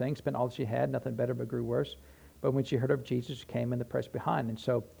all these things, spent all she had, nothing better but grew worse. But when she heard of Jesus, she came in the press behind. And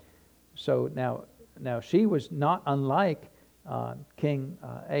so now she was not unlike King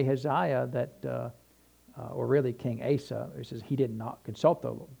Ahaziah or really King Asa. It says he did not consult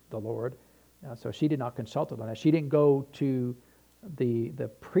the Lord. So she did not consult the Lord. Now, she didn't go to the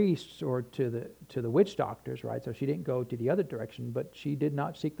priests or to the witch doctors, right? So she didn't go to the other direction, but she did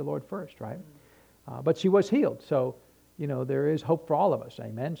not seek the Lord first, right? But she was healed. So, there is hope for all of us,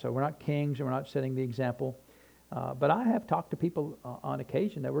 amen? So we're not kings and we're not setting the example. But I have talked to people on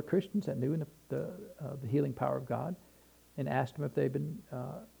occasion that were Christians that knew the healing power of God and asked them if they'd been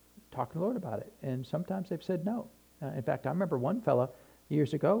talking to the Lord about it. And sometimes they've said no. In fact, I remember one fella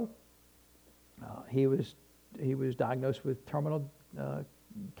years ago, he was diagnosed with terminal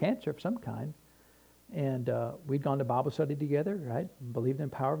cancer of some kind. And we'd gone to Bible study together, right? Believed in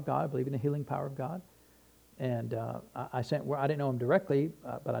the power of God, believed in the healing power of God. And I didn't know him directly,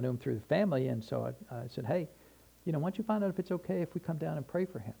 but I knew him through the family. And so I said, hey, why don't you find out if it's okay if we come down and pray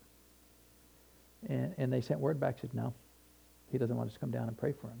for him? And they sent word back, said, no, he doesn't want us to come down and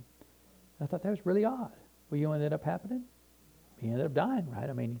pray for him. I thought that was really odd. Well, you ended up happening? He ended up dying, right?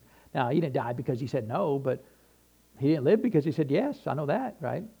 Now, he didn't die because he said no, but He didn't live because he said yes. I know that,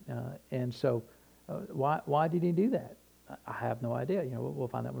 right? And so, why did he do that? I have no idea. We'll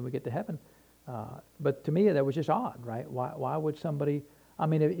find out when we get to heaven. But to me, that was just odd, right? Why would somebody? I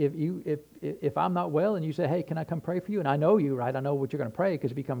mean, if I'm not well and you say, hey, can I come pray for you? And I know you, right? I know what you're going to pray,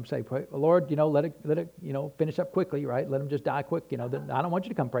 because if you come say, pray, Lord, let it finish up quickly, right? Let him just die quick. Then I don't want you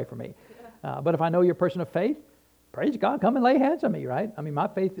to come pray for me. But if I know you're a person of faith, praise God, come and lay hands on me, right? I mean, my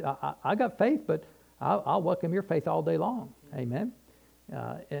faith, I got faith, but I'll welcome your faith all day long. Amen.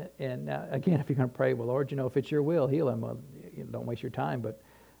 And again, if you're going to pray, well, Lord, if it's your will, heal him. Well, don't waste your time. But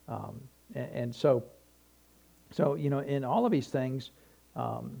and so in all of these things.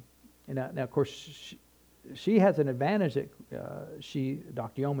 Now, of course, she has an advantage that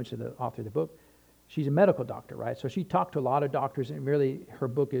Dr. Yeomans, the author of the book, she's a medical doctor, right? So she talked to a lot of doctors, and really her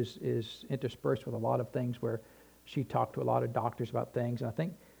book is interspersed with a lot of things where she talked to a lot of doctors about things. And I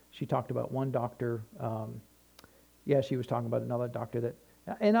think she talked about one doctor. She was talking about another doctor that,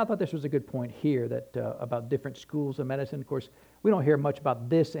 and I thought this was a good point here, that about different schools of medicine. Of course, we don't hear much about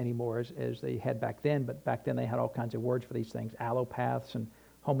this anymore as they had back then, but back then they had all kinds of words for these things, allopaths and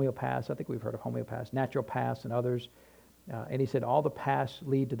homeopaths. I think we've heard of homeopaths, naturopaths and others. And he said all the paths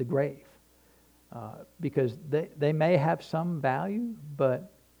lead to the grave, because they may have some value,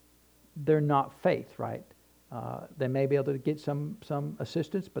 but they're not faith, right? They may be able to get some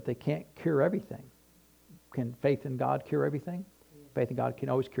assistance, but they can't cure everything. Can faith in God cure everything? Faith in God can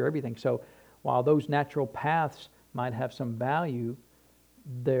always cure everything. So while those natural paths might have some value,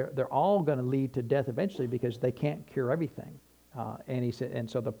 they're all going to lead to death eventually, because they can't cure everything. And he said, and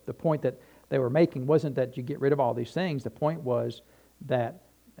so the point that they were making wasn't that you get rid of all these things. The point was that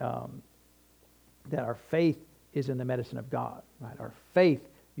that our faith is in the medicine of God, right? Our faith,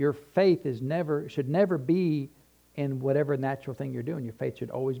 your faith should never be in whatever natural thing you're doing. Your faith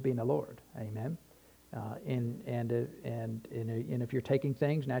should always be in the Lord. Amen. And if you're taking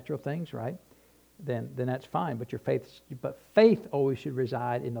things, natural things, right, then that's fine. But faith always should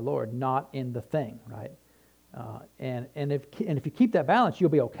reside in the Lord, not in the thing, right? And if you keep that balance, you'll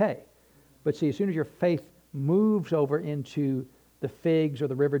be okay. But see, as soon as your faith moves over into the figs or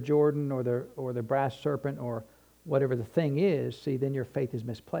the River Jordan or the brass serpent or whatever the thing is, see, then your faith is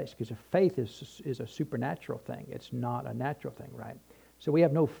misplaced, because your faith is a supernatural thing. It's not a natural thing, right? So we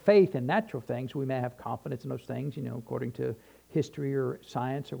have no faith in natural things. We may have confidence in those things, according to history or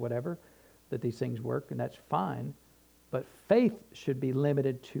science or whatever, that these things work, and that's fine. But faith should be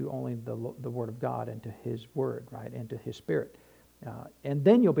limited to only the Word of God and to His Word, right, and to His Spirit. And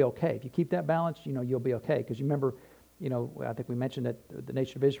then you'll be okay. If you keep that balance, you'll be okay. Because you remember, I think we mentioned that the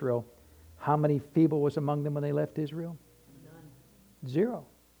nation of Israel, how many feeble was among them when they left Israel? None. 0.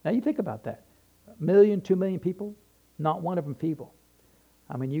 Now you think about that. 1 million, 2 million people, not one of them feeble.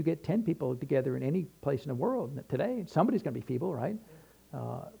 I mean, you get 10 people together in any place in the world today, somebody's going to be feeble, right?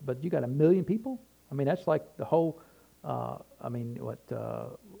 But you got 1 million people. I mean, that's like the whole.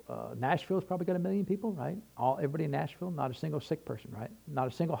 Nashville's probably got 1 million people, right? Everybody in Nashville, not a single sick person, right? Not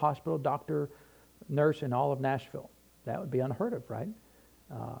a single hospital, doctor, nurse in all of Nashville. That would be unheard of, right?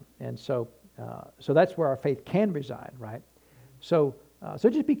 And so that's where our faith can reside, right? So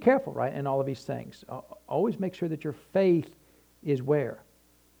just be careful, right, in all of these things. Always make sure that your faith is where?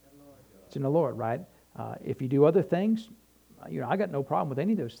 It's in the Lord, right? If you do other things, I got no problem with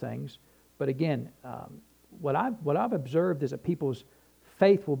any of those things. But again, what I've observed is that people's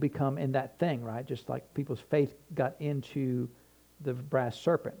faith will become in that thing, right? Just like people's faith got into the brass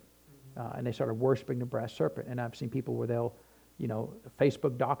serpent, and they started worshiping the brass serpent. And I've seen people where they'll,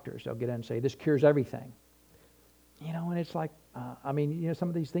 Facebook doctors, they'll get in and say, this cures everything. And it's like, some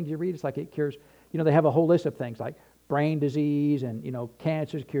of these things you read, it's like it cures, they have a whole list of things like brain disease and,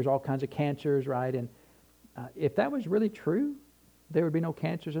 cancers, cures all kinds of cancers, right? And if that was really true, there would be no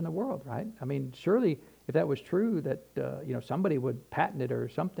cancers in the world, right? I mean, surely if that was true, that somebody would patent it or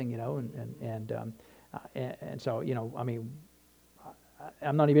something, and so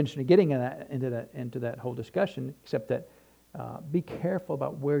I'm not even interested in getting into that whole discussion, except that be careful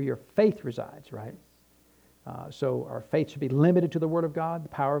about where your faith resides, right? So our faith should be limited to the Word of God, the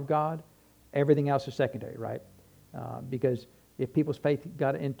power of God. Everything else is secondary, right? Because if people's faith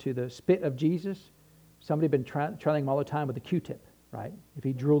got into the spit of Jesus, somebody had been trailing them all the time with a Q-tip, right? If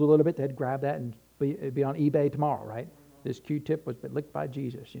he drooled a little bit, they'd grab that and it'd be on eBay tomorrow, right? This Q-tip was licked by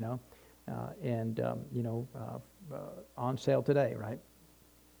Jesus, on sale today, right?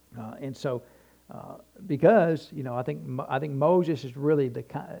 And so, because I think Moses is really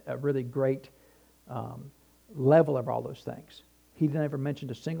a really great level of all those things. He never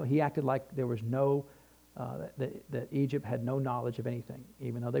mentioned a single. He acted like there was no that Egypt had no knowledge of anything,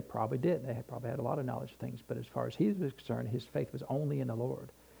 even though they probably did. They probably had a lot of knowledge of things. But as far as he was concerned, his faith was only in the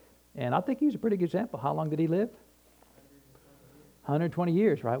Lord. And I think he's a pretty good example. How long did he live? 120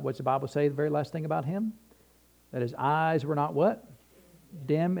 years, right? What's the Bible say, the very last thing about him? That his eyes were not what?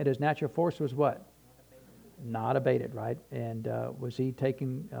 Dim, and his natural force was what? Not abated, right? And was he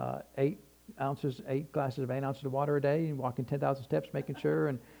taking 8 glasses of 8 ounces of water a day and walking 10,000 steps, making sure?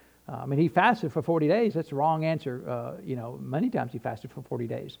 And he fasted for 40 days. That's the wrong answer. Many times he fasted for 40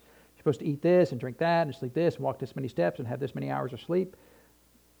 days. You're supposed to eat this and drink that and sleep this and walk this many steps and have this many hours of sleep.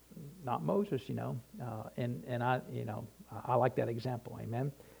 Not Moses, and I like that example,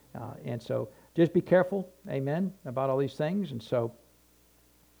 amen. And so just be careful, amen, about all these things. And so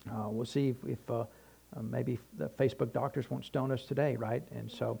we'll see if maybe the Facebook doctors won't stone us today, right? And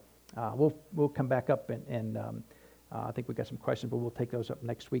so we'll come back up and I think we've got some questions, but we'll take those up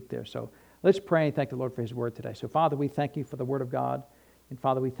next week there. So let's pray and thank the Lord for His Word today. So Father, we thank You for the Word of God. And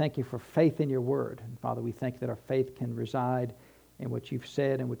Father, we thank You for faith in Your Word. And Father, we thank You that our faith can reside in what You've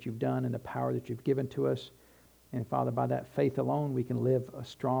said and what You've done and the power that You've given to us. And Father, by that faith alone, we can live a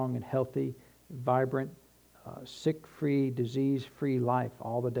strong and healthy, vibrant, sick-free, disease-free life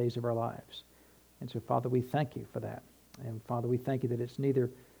all the days of our lives. And so, Father, we thank You for that. And Father, we thank You that it's neither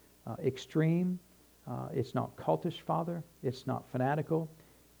extreme, it's not cultish, Father, it's not fanatical,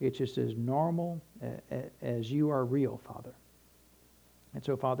 it's just as normal as You are real, Father. And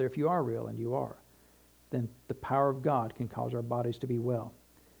so, Father, if You are real, and You are, then the power of God can cause our bodies to be well.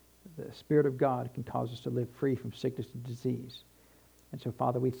 The Spirit of God can cause us to live free from sickness and disease. And so,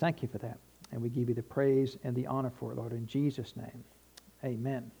 Father, we thank You for that. And we give You the praise and the honor for it, Lord, in Jesus' name.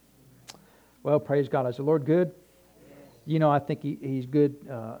 Amen. Well, praise God. Is the Lord good? Yes. I think He's good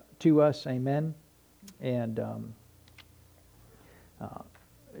to us. Amen. And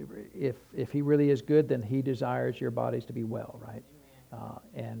if He really is good, then He desires your bodies to be well, right?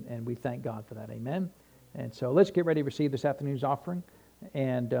 And we thank God for that. Amen. And so let's get ready to receive this afternoon's offering.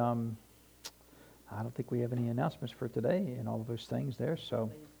 And I don't think we have any announcements for today and all of those things there. So,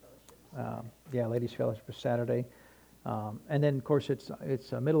 Ladies' Fellowship is Saturday. And then, of course, it's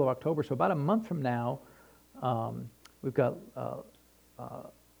middle of October. So about a month from now, we've got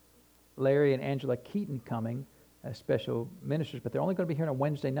Larry and Angela Keaton coming as special ministers. But they're only going to be here on a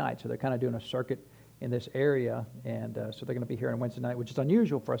Wednesday night. So they're kind of doing a circuit in this area. And so they're going to be here on Wednesday night, which is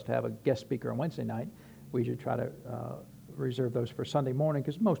unusual for us to have a guest speaker on Wednesday night. We usually try to reserve those for Sunday morning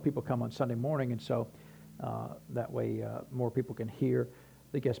because most people come on Sunday morning, and so that way more people can hear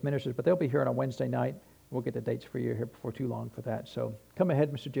the guest ministers. But they'll be here on a Wednesday night. We'll get the dates for you here before too long for that. So come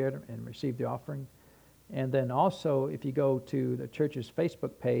ahead, Mr. Jared, and receive the offering. And then also, if you go to the church's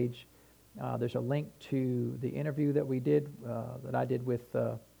Facebook page, there's a link to the interview that we did, that I did with,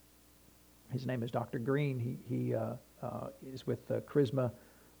 his name is Dr. Green. He is with the Charisma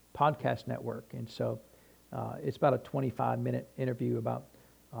Podcast Network. And so it's about a 25-minute interview about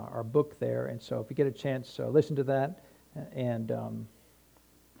our book there. And so if you get a chance, listen to that. And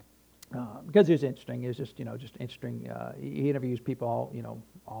because it's interesting, it's just interesting. He interviews people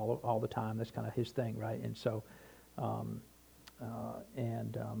all the time. That's kind of his thing, right? And so, so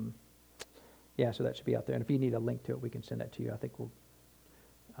that should be out there. And if you need a link to it, we can send that to you. I think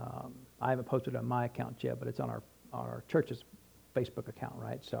I haven't posted it on my account yet, but it's on our church's Facebook account,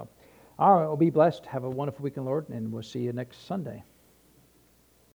 right? So, all right, well, be blessed. Have a wonderful weekend, Lord, and we'll see you next Sunday.